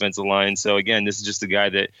line, defensive line. So again, this is just a guy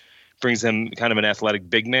that brings him kind of an athletic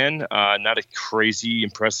big man, not a crazy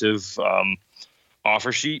impressive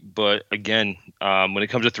offer sheet. But again, when it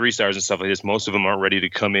comes to 3-stars and stuff like this, most of them aren't ready to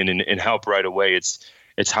come in and help right away.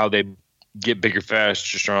 It's how they get bigger,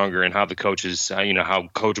 faster, stronger, and how the coaches, how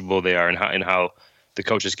coachable they are, and how the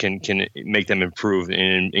coaches can make them improve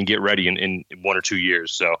and get ready in 1 or 2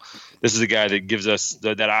 years. So this is a guy that gives us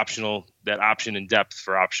that option and depth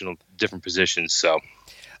for optional different positions. So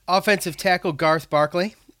offensive tackle Garth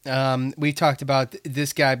Barkley. We talked about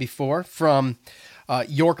this guy before from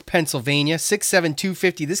York, Pennsylvania, 6'7",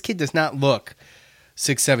 250. This kid does not look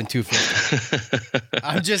 6'7", 250.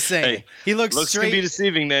 I'm just saying. Hey, he looks straight. Can be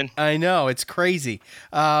deceiving, man. I know. It's crazy.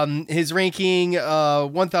 His ranking,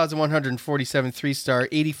 1,147, 3-star,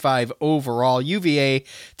 85 overall. UVA,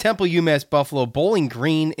 Temple, UMass, Buffalo, Bowling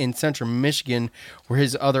Green in Central Michigan were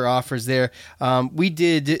his other offers there. We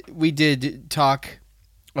did talk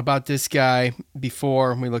about this guy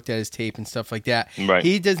before we looked at his tape and stuff like that. Right.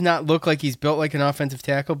 He does not look like he's built like an offensive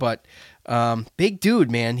tackle, but big dude,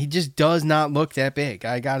 man. He just does not look that big,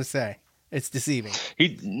 I gotta say. It's deceiving.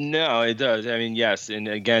 No, it does. I mean, yes. And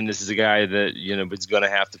again, this is a guy that, is going to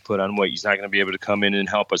have to put on weight. He's not going to be able to come in and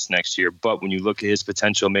help us next year. But when you look at his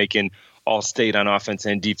potential making All-State on offense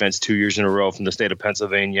and defense 2 years in a row from the state of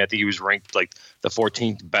Pennsylvania, I think he was ranked like the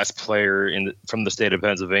 14th best player from the state of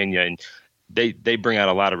Pennsylvania. And they bring out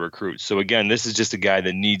a lot of recruits. So again, this is just a guy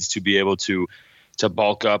that needs to be able to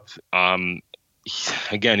bulk up.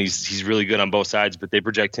 Again, he's really good on both sides, but they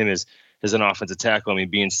project him as an offensive tackle. I mean,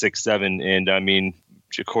 being 6'7", and I mean,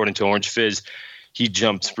 according to Orange Fizz, he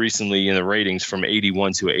jumped recently in the ratings from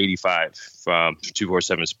 81 to 85 from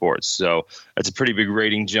 247 Sports. So that's a pretty big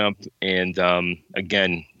rating jump. And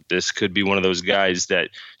again, this could be one of those guys that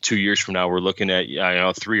 2 years from now we're looking at,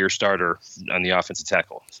 a 3-year starter on the offensive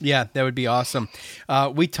tackle. Yeah, that would be awesome.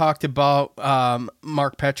 We talked about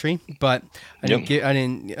Mark Petrie, but I didn't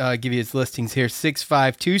give you his listings here. 6'5",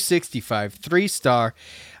 265, 3-star,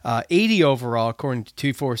 80 overall, according to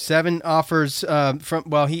 247. Offers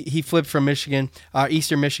he flipped from Michigan,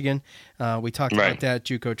 Eastern Michigan. We talked about that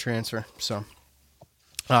JUCO transfer. So,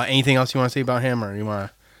 anything else you want to say about him, or you want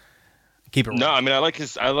to keep it? No, I mean, I like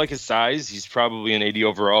his size. He's probably an 80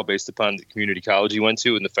 overall based upon the community college he went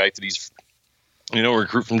to, and the fact that he's a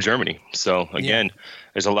recruit from Germany. So again,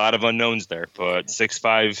 there's a lot of unknowns there. But 6'5",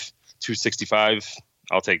 265.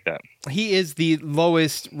 I'll take that. He is the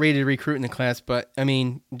lowest rated recruit in the class, but I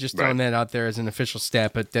mean, just throwing that out there as an official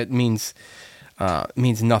stat, but that means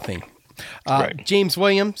nothing. James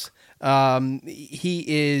Williams, he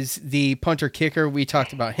is the punter kicker. We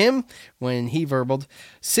talked about him when he verbaled.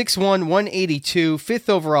 6'1", 182, 5th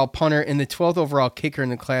overall punter and the 12th overall kicker in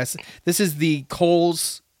the class. This is the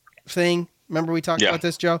Coles thing. Remember we talked about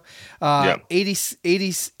this, Joe?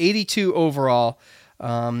 82 overall.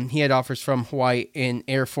 He had offers from Hawaii and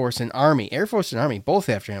Air Force and Army. Air Force and Army, both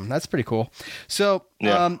after him. That's pretty cool. So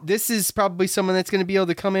this is probably someone that's going to be able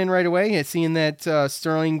to come in right away. Seeing that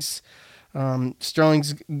Sterling's out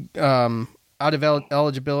of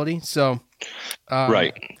eligibility. So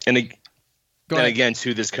And again,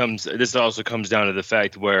 too, this also comes down to the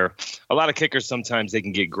fact where a lot of kickers sometimes they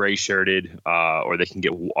can get gray shirted or they can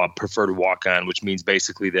get preferred walk on, which means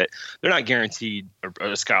basically that they're not guaranteed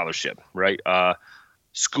a scholarship, right?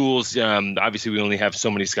 Schools, obviously, we only have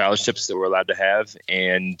so many scholarships that we're allowed to have,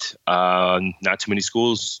 and not too many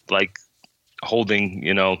schools like holding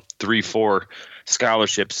 3-4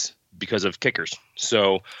 scholarships because of kickers.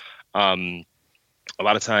 So a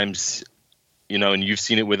lot of times, and you've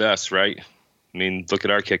seen it with us, right? I mean, look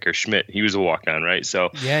at our kicker, Schmidt. He was a walk-on, right? So,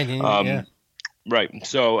 right.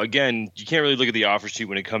 So, again, you can't really look at the offer sheet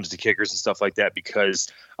when it comes to kickers and stuff like that because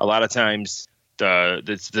a lot of times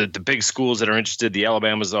the big schools that are interested, the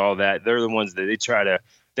Alabamas, all that, they're the ones that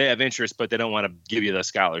they have interest, but they don't want to give you the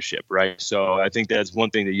scholarship, right? So I think that's one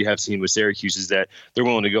thing that you have seen with Syracuse is that they're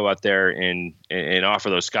willing to go out there and offer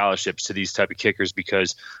those scholarships to these type of kickers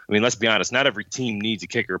because, I mean, let's be honest, not every team needs a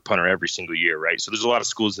kicker or punter every single year, right? So there's a lot of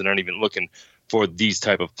schools that aren't even looking for these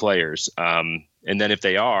type of players. And then if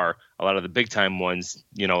they are, a lot of the big time ones,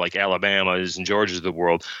 like Alabama's and Georgia's of the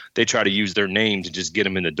world, they try to use their name to just get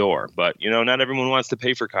them in the door. But, not everyone wants to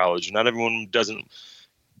pay for college. Not everyone doesn't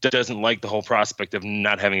like the whole prospect of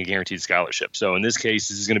not having a guaranteed scholarship. So in this case,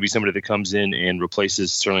 this is going to be somebody that comes in and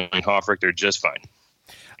replaces Sterling Hoffrick. They're just fine.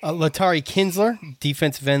 Latari Kinsler,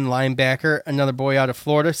 defensive end linebacker, another boy out of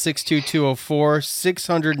Florida, 6'2", 204,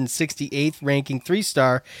 668th ranking,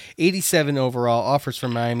 3-star, 87 overall, offers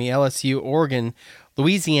from Miami, LSU, Oregon,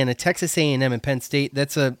 Louisiana, Texas A&M, and Penn State.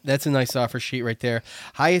 That's a nice offer sheet right there.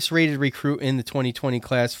 Highest rated recruit in the 2020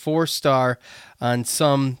 class, 4-star on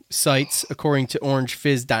some sites, according to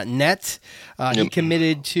orangefizz.net. He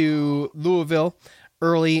committed to Louisville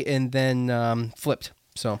early and then flipped.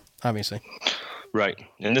 So, obviously. Right.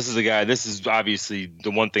 And this is obviously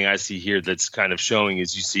the one thing I see here that's kind of showing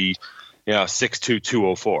is you see, 6'2",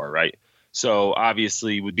 204, right? So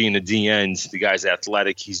obviously with being a D end, the guy's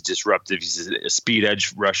athletic, he's disruptive, he's a speed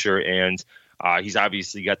edge rusher, and he's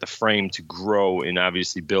obviously got the frame to grow and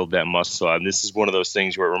obviously build that muscle. And this is one of those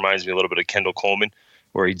things where it reminds me a little bit of Kendall Coleman,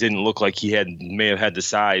 where he didn't look like he may have had the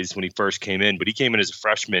size when he first came in, but he came in as a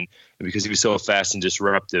freshman, and because he was so fast and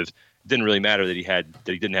disruptive, it didn't really matter that he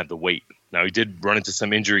didn't have the weight. Now, he did run into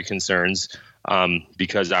some injury concerns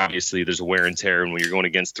because obviously there's a wear and tear, and when you're going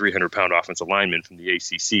against 300-pound offensive linemen from the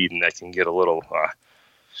ACC, then that can get a little,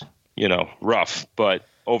 rough. But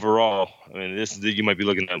overall, I mean, you might be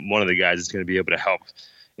looking at one of the guys that's going to be able to help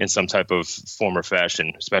in some type of form or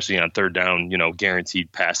fashion, especially on third down,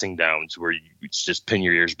 guaranteed passing downs where you just pin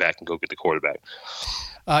your ears back and go get the quarterback.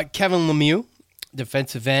 Kevin Lemieux,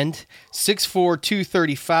 defensive end, 6'4",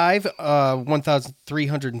 235,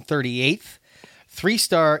 1,338th,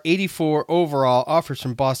 3-star, 84 overall, offers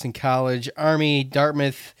from Boston College, Army,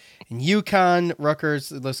 Dartmouth, and UConn, Rutgers.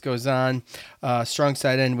 The list goes on. Strong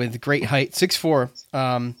side end with great height,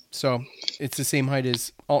 6'4". So it's the same height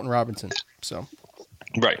as Alton Robinson. So.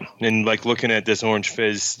 Right. And like looking at this Orange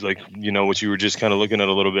Fizz, like, what you were just kind of looking at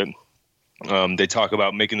a little bit, they talk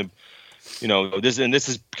about making the, this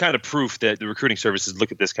is kind of proof that the recruiting services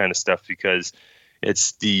look at this kind of stuff, because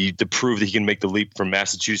it's the proof that he can make the leap from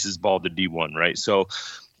Massachusetts ball to D1, right? So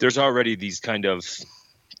there's already these kind of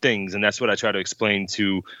things, and that's what I try to explain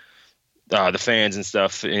to the fans and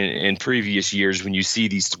stuff in previous years when you see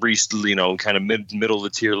these three, kind of middle of the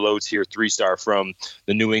tier, low tier 3-star from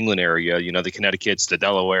the New England area, the Connecticut's, the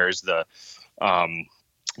Delawares, the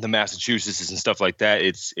Massachusetts and stuff like that.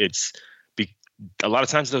 It's a lot of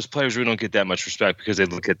times those players really don't get that much respect because they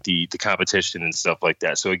look at the competition and stuff like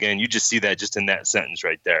that. So again, you just see that just in that sentence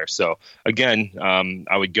right there. So again,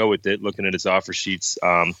 I would go with it looking at its offer sheets.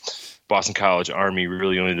 Boston College, Army,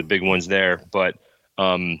 really only the big ones there. But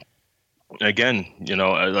again,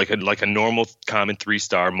 like a normal common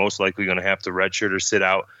 3-star, most likely going to have to redshirt or sit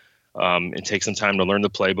out and take some time to learn the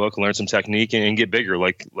playbook, learn some technique, and get bigger,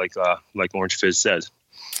 like Orange Fizz says.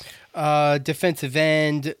 Defensive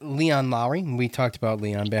end Leon Lowry. We talked about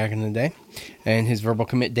Leon back in the day and his verbal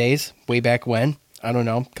commit days way back when. I don't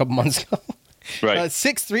know, a couple months ago. Right.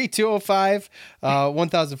 6'3", 205,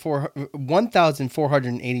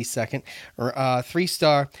 1,482nd,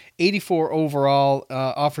 3-star, 84 overall,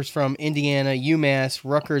 offers from Indiana, UMass,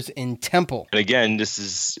 Rutgers, and Temple. And again,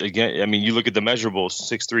 you look at the measurables,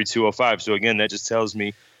 6'3", 205. So again, that just tells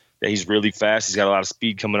me that he's really fast. He's got a lot of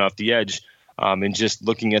speed coming off the edge. And just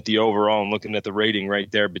looking at the overall and looking at the rating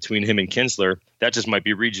right there between him and Kinsler, that just might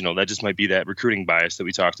be regional. That just might be that recruiting bias that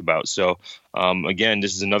we talked about. So, again,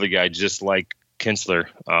 this is another guy just like Kinsler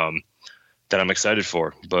that I'm excited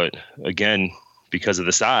for. But, again, because of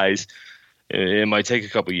the size, it might take a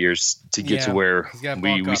couple years to get to where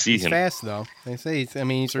we see him. He's fast, though. They say he's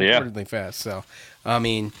reportedly fast. So,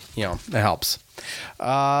 it helps.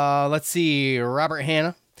 Let's see. Robert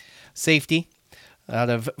Hanna, safety.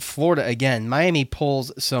 Out of Florida again. Miami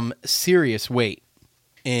pulls some serious weight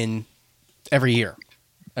in every year.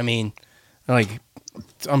 It's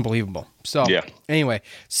unbelievable. So, anyway,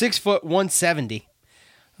 6 foot 170,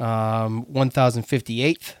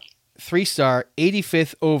 1,058th, 3-star,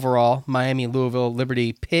 85th overall, Miami, Louisville,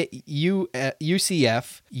 Liberty, Pitt,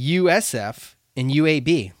 UCF, USF, and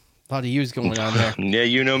UAB. A lot of U's going on there. Yeah,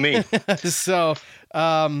 you know me. So,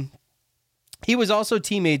 he was also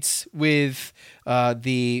teammates with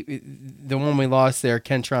the one we lost there,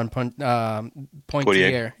 Kentron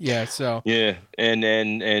Pointier. Yeah, so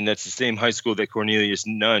and that's the same high school that Cornelius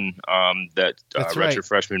Nunn, that redshirt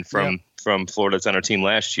freshman from Florida, that's on our team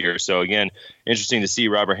last year. So again, interesting to see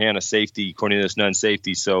Robert Hanna safety, Cornelius Nunn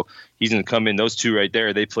safety. So he's going to come in. Those two right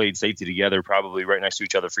there, they played safety together, probably right next to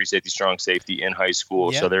each other, free safety, strong safety in high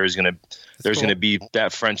school. So there's going to be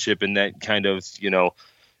that friendship and that kind of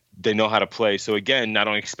they know how to play. So again, I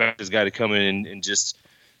don't expect this guy to come in and just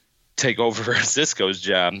take over Cisco's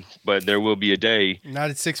job, but there will be a day. Not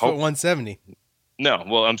at 6 foot 170. No,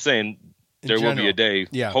 well, I'm saying there will be a day,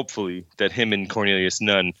 hopefully, that him and Cornelius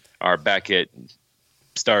Nunn are back at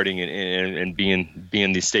starting and being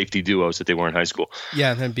the safety duos that they were in high school.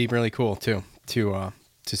 Yeah, that'd be really cool too to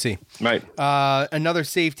see. Right. Another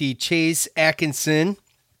safety, Chase Atkinson,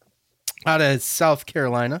 out of South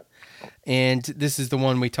Carolina. And this is the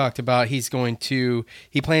one we talked about. He plans to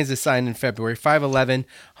sign in February. 5'11",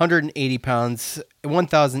 180 pounds,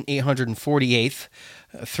 1,848th,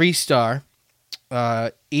 3-star,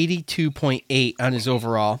 82.8 on his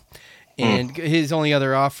overall. And his only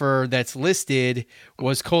other offer that's listed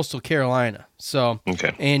was Coastal Carolina. So,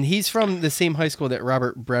 and he's from the same high school that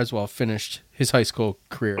Robert Braswell finished his high school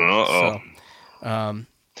career. So,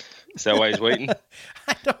 is that why he's waiting?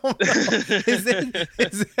 I don't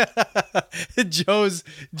know.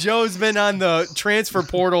 Joe's been on the transfer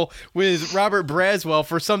portal with Robert Braswell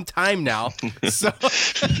for some time now. So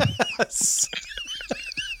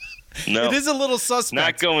no, it is a little suspect.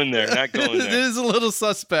 Not going there. It is a little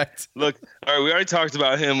suspect. Look, all right, we already talked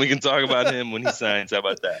about him. We can talk about him when he signs. How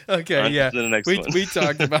about that? Okay, on to the next one. We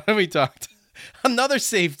talked about it. We talked. Another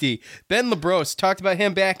safety, Ben LaBrosse. Talked about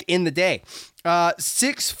him back in the day.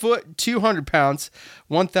 6 foot 200 pounds,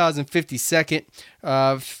 1,052nd,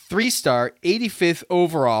 3-star, 85th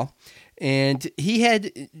overall, and he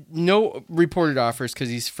had no reported offers because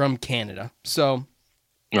he's from Canada. So,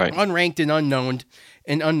 unranked and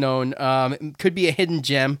unknown. Could be a hidden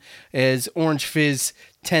gem, as Orange Fizz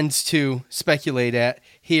tends to speculate at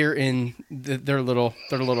here in their little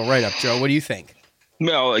write up. Joe, what do you think?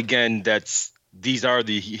 Well, again, that's these are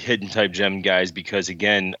the hidden type gem guys because,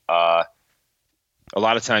 again, a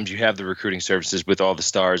lot of times you have the recruiting services with all the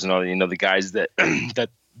stars and all the guys that that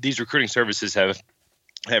these recruiting services have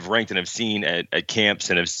ranked and have seen at camps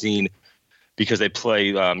and have seen because they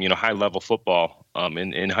play high level football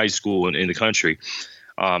in high school and in the country.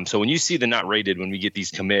 So when you see the not rated, when we get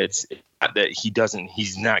these commits, it's not that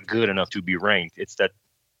he's not good enough to be ranked. It's that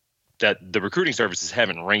the recruiting services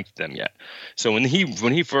haven't ranked them yet. So when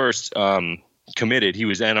he first committed, he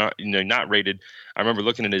was not rated. I remember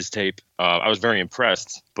looking at his tape. I was very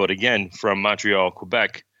impressed. But again, from Montreal,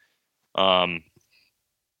 Quebec,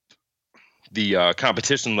 the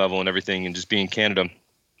competition level and everything, and just being Canada,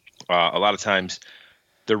 a lot of times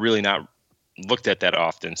they're really not looked at that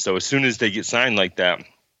often. So as soon as they get signed like that,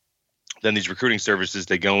 then these recruiting services,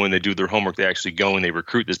 they go in, they do their homework, they actually go and they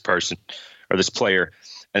recruit this person or this player,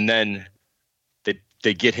 and then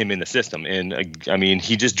they get him in the system. And I mean,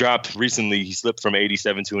 he just dropped recently. He slipped from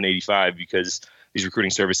 87 to an 85 because these recruiting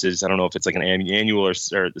services, I don't know if it's like an annual or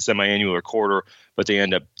semi-annual or quarter, but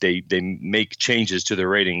they make changes to their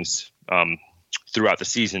ratings throughout the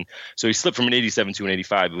season. So he slipped from an 87 to an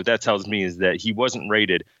 85. But what that tells me is that he wasn't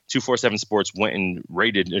rated. 247 Sports went and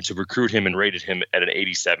rated to recruit him and rated him at an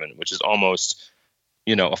 87, which is almost,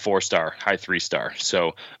 a 4-star, high 3-star.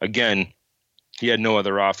 So again, he had no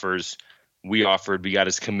other offers. We got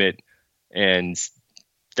his commit. And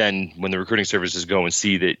then when the recruiting services go and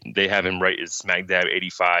see that they have him rated smack dab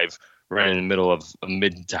 85, right in the middle of a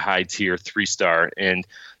mid to high tier 3-star. And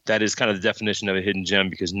that is kind of the definition of a hidden gem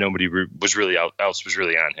because nobody was really on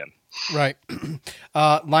him. Right.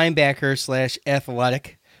 Linebacker /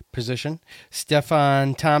 athletic position.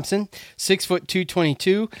 Stefan Thompson, 6',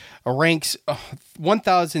 222, ranks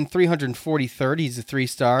 1,343rd. He's a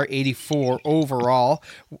 3-star, 84 overall.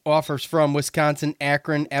 Offers from Wisconsin,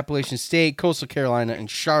 Akron, Appalachian State, Coastal Carolina, and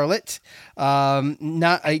Charlotte.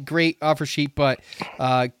 Not a great offer sheet, but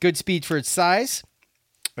good speed for its size,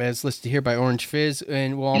 as listed here by Orange Fizz,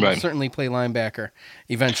 and will almost certainly play linebacker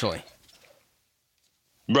eventually.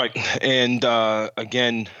 Right. And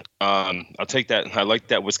again, I'll take that. I like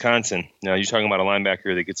that Wisconsin. Now, you're talking about a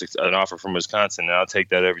linebacker that gets an offer from Wisconsin, and I'll take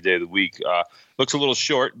that every day of the week. Looks a little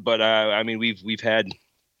short, but I mean, we've had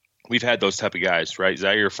those type of guys, right?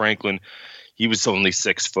 Zaire Franklin, he was only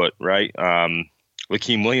 6 foot, right?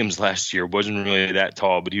 Lakeem Williams last year wasn't really that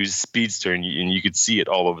tall, but he was a speedster, and you could see it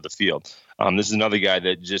all over the field. This is another guy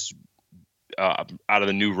that just out of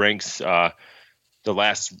the new ranks. The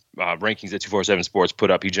last rankings that 247 Sports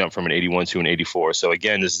put up, he jumped from an 81 to an 84. So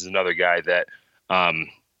again, this is another guy that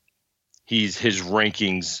his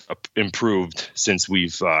rankings improved since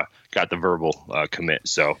we've got the verbal commit.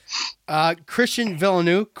 So Christian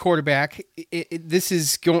Villeneuve, quarterback. This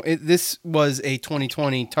was a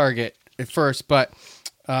 2020 target at first, but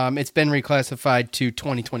it's been reclassified to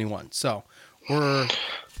 2021. So we're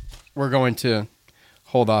going to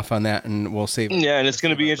hold off on that, and we'll save it. Yeah, and it's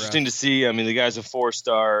going to be interesting to see. I mean, the guy's a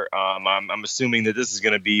 4-star. I'm assuming that this is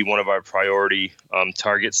going to be one of our priority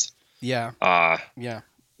targets. Yeah. Yeah.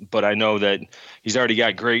 But I know that he's already got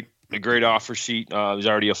a great offer sheet. He's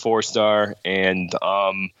already a 4-star, and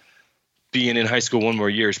being in high school one more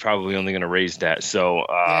year is probably only going to raise that. So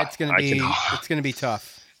it's going to be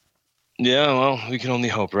tough. Yeah, well, we can only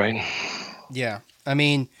hope, right? Yeah. I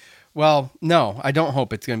mean, well, no, I don't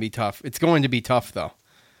hope it's going to be tough. It's going to be tough, though.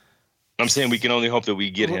 I'm saying we can only hope that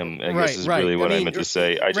we get him. I guess is really what I meant to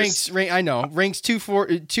say. Ranks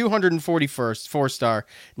 241st, 4-star,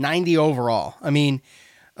 90 overall. I mean,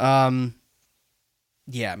 yeah,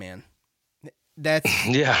 man. That's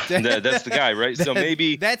that's the guy, right? So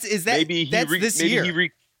maybe that's this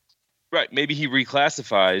year. Maybe he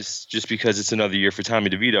reclassifies just because it's another year for Tommy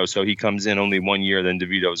DeVito. So he comes in only 1 year, then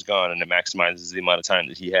DeVito's gone, and it maximizes the amount of time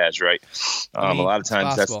that he has, right? A lot of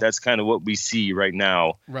times that's kind of what we see right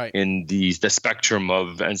now in the spectrum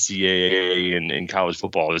of NCAA and college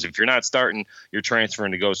football is if you're not starting, you're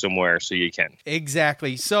transferring to go somewhere so you can.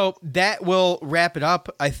 Exactly. So that will wrap it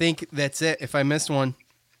up. I think that's it. If I missed one,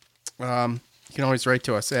 you can always write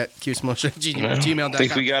to us at qsmilitia@gmail.com. I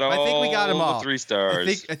think we got them all. The 3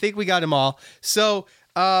 stars. I think we got them all. So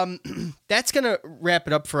that's going to wrap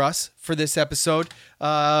it up for us for this episode.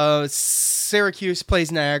 Syracuse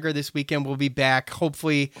plays Niagara this weekend. We'll be back,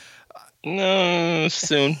 hopefully.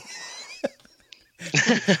 Soon.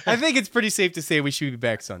 I think it's pretty safe to say we should be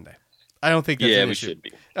back Sunday. I don't think that's an issue. Should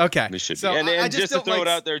be. Okay. We should so be. And just to throw it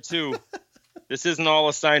out there, too. This isn't all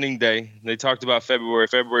a signing day. They talked about February.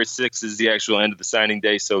 February 6th is the actual end of the signing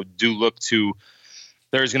day. So do look to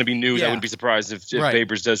there's going to be news. I wouldn't be surprised if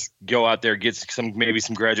Babers does go out there, gets maybe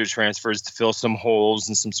some graduate transfers to fill some holes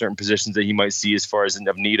in some certain positions that he might see as far as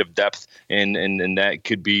of need of depth, and that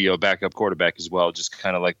could be a backup quarterback as well, just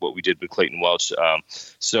kind of like what we did with Clayton Welch.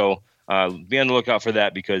 So be on the lookout for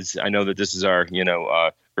that, because I know that this is our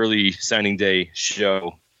early signing day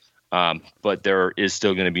show, but there is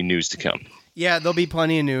still going to be news to come. Yeah, there'll be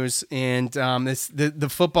plenty of news, and the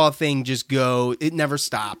football thing it never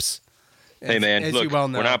stops. Hey man, look, you well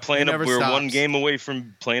know, we're not playing. We're one game away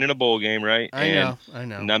from playing in a bowl game, right? I know.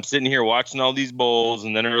 And I'm sitting here watching all these bowls,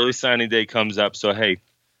 and then early signing day comes up. So hey,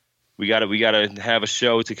 we gotta have a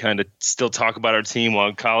show to kind of still talk about our team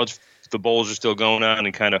while the bowls are still going on,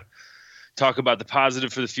 and kind of talk about the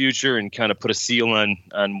positive for the future, and kind of put a seal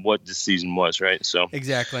on what this season was, right? So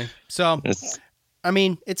exactly. So. I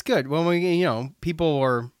mean, it's good when people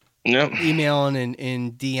were emailing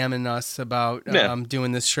and DMing us about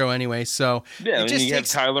doing this show anyway. So yeah, you have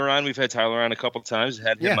Tyler on. We've had Tyler on a couple of times.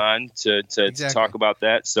 Had him on to talk about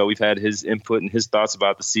that. So we've had his input and his thoughts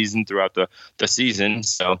about the season throughout the season.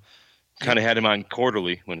 So kind of had him on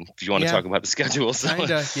quarterly if you want to talk about the schedule. So.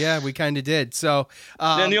 We kind of did. So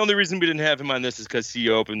and the only reason we didn't have him on this is because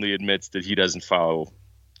he openly admits that he doesn't follow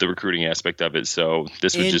the recruiting aspect of it, so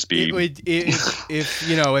this would just be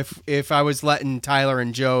if I was letting Tyler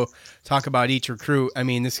and Joe talk about each recruit, I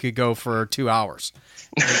mean, this could go for 2 hours,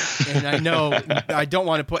 and I know I don't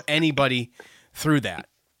want to put anybody through that.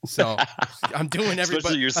 So I'm doing everybody,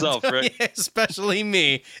 especially yourself, right? Yeah, especially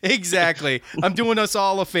me. Exactly. I'm doing us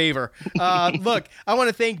all a favor. Look, I want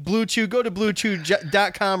to thank Blue Chew. Go to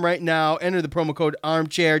bluechew.com right now. Enter the promo code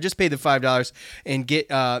Armchair. Just pay the $5 and get.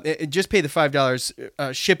 Just pay the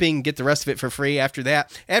 $5 shipping. Get the rest of it for free. After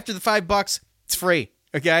that, after the $5, it's free.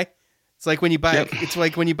 Okay. It's like when you buy. It's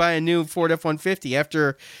like when you buy a new Ford F-150.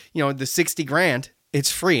 After the $60,000. It's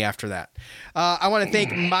free after that. I want to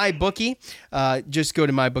thank MyBookie. Just go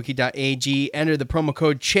to mybookie.ag, enter the promo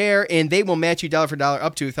code CHAIR, and they will match you dollar for dollar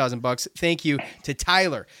up to $1,000. Thank you to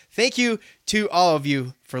Tyler. Thank you to all of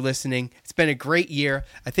you for listening. It's been a great year.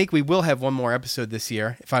 I think we will have one more episode this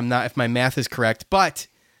year, if my math is correct. But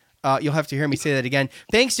you'll have to hear me say that again.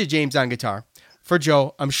 Thanks to James on guitar. For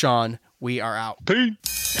Joe, I'm Sean. We are out. Peace.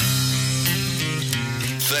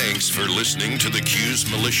 Thanks for listening to the Q's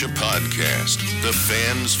Militia Podcast, the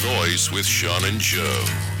fan's voice with Sean and Joe.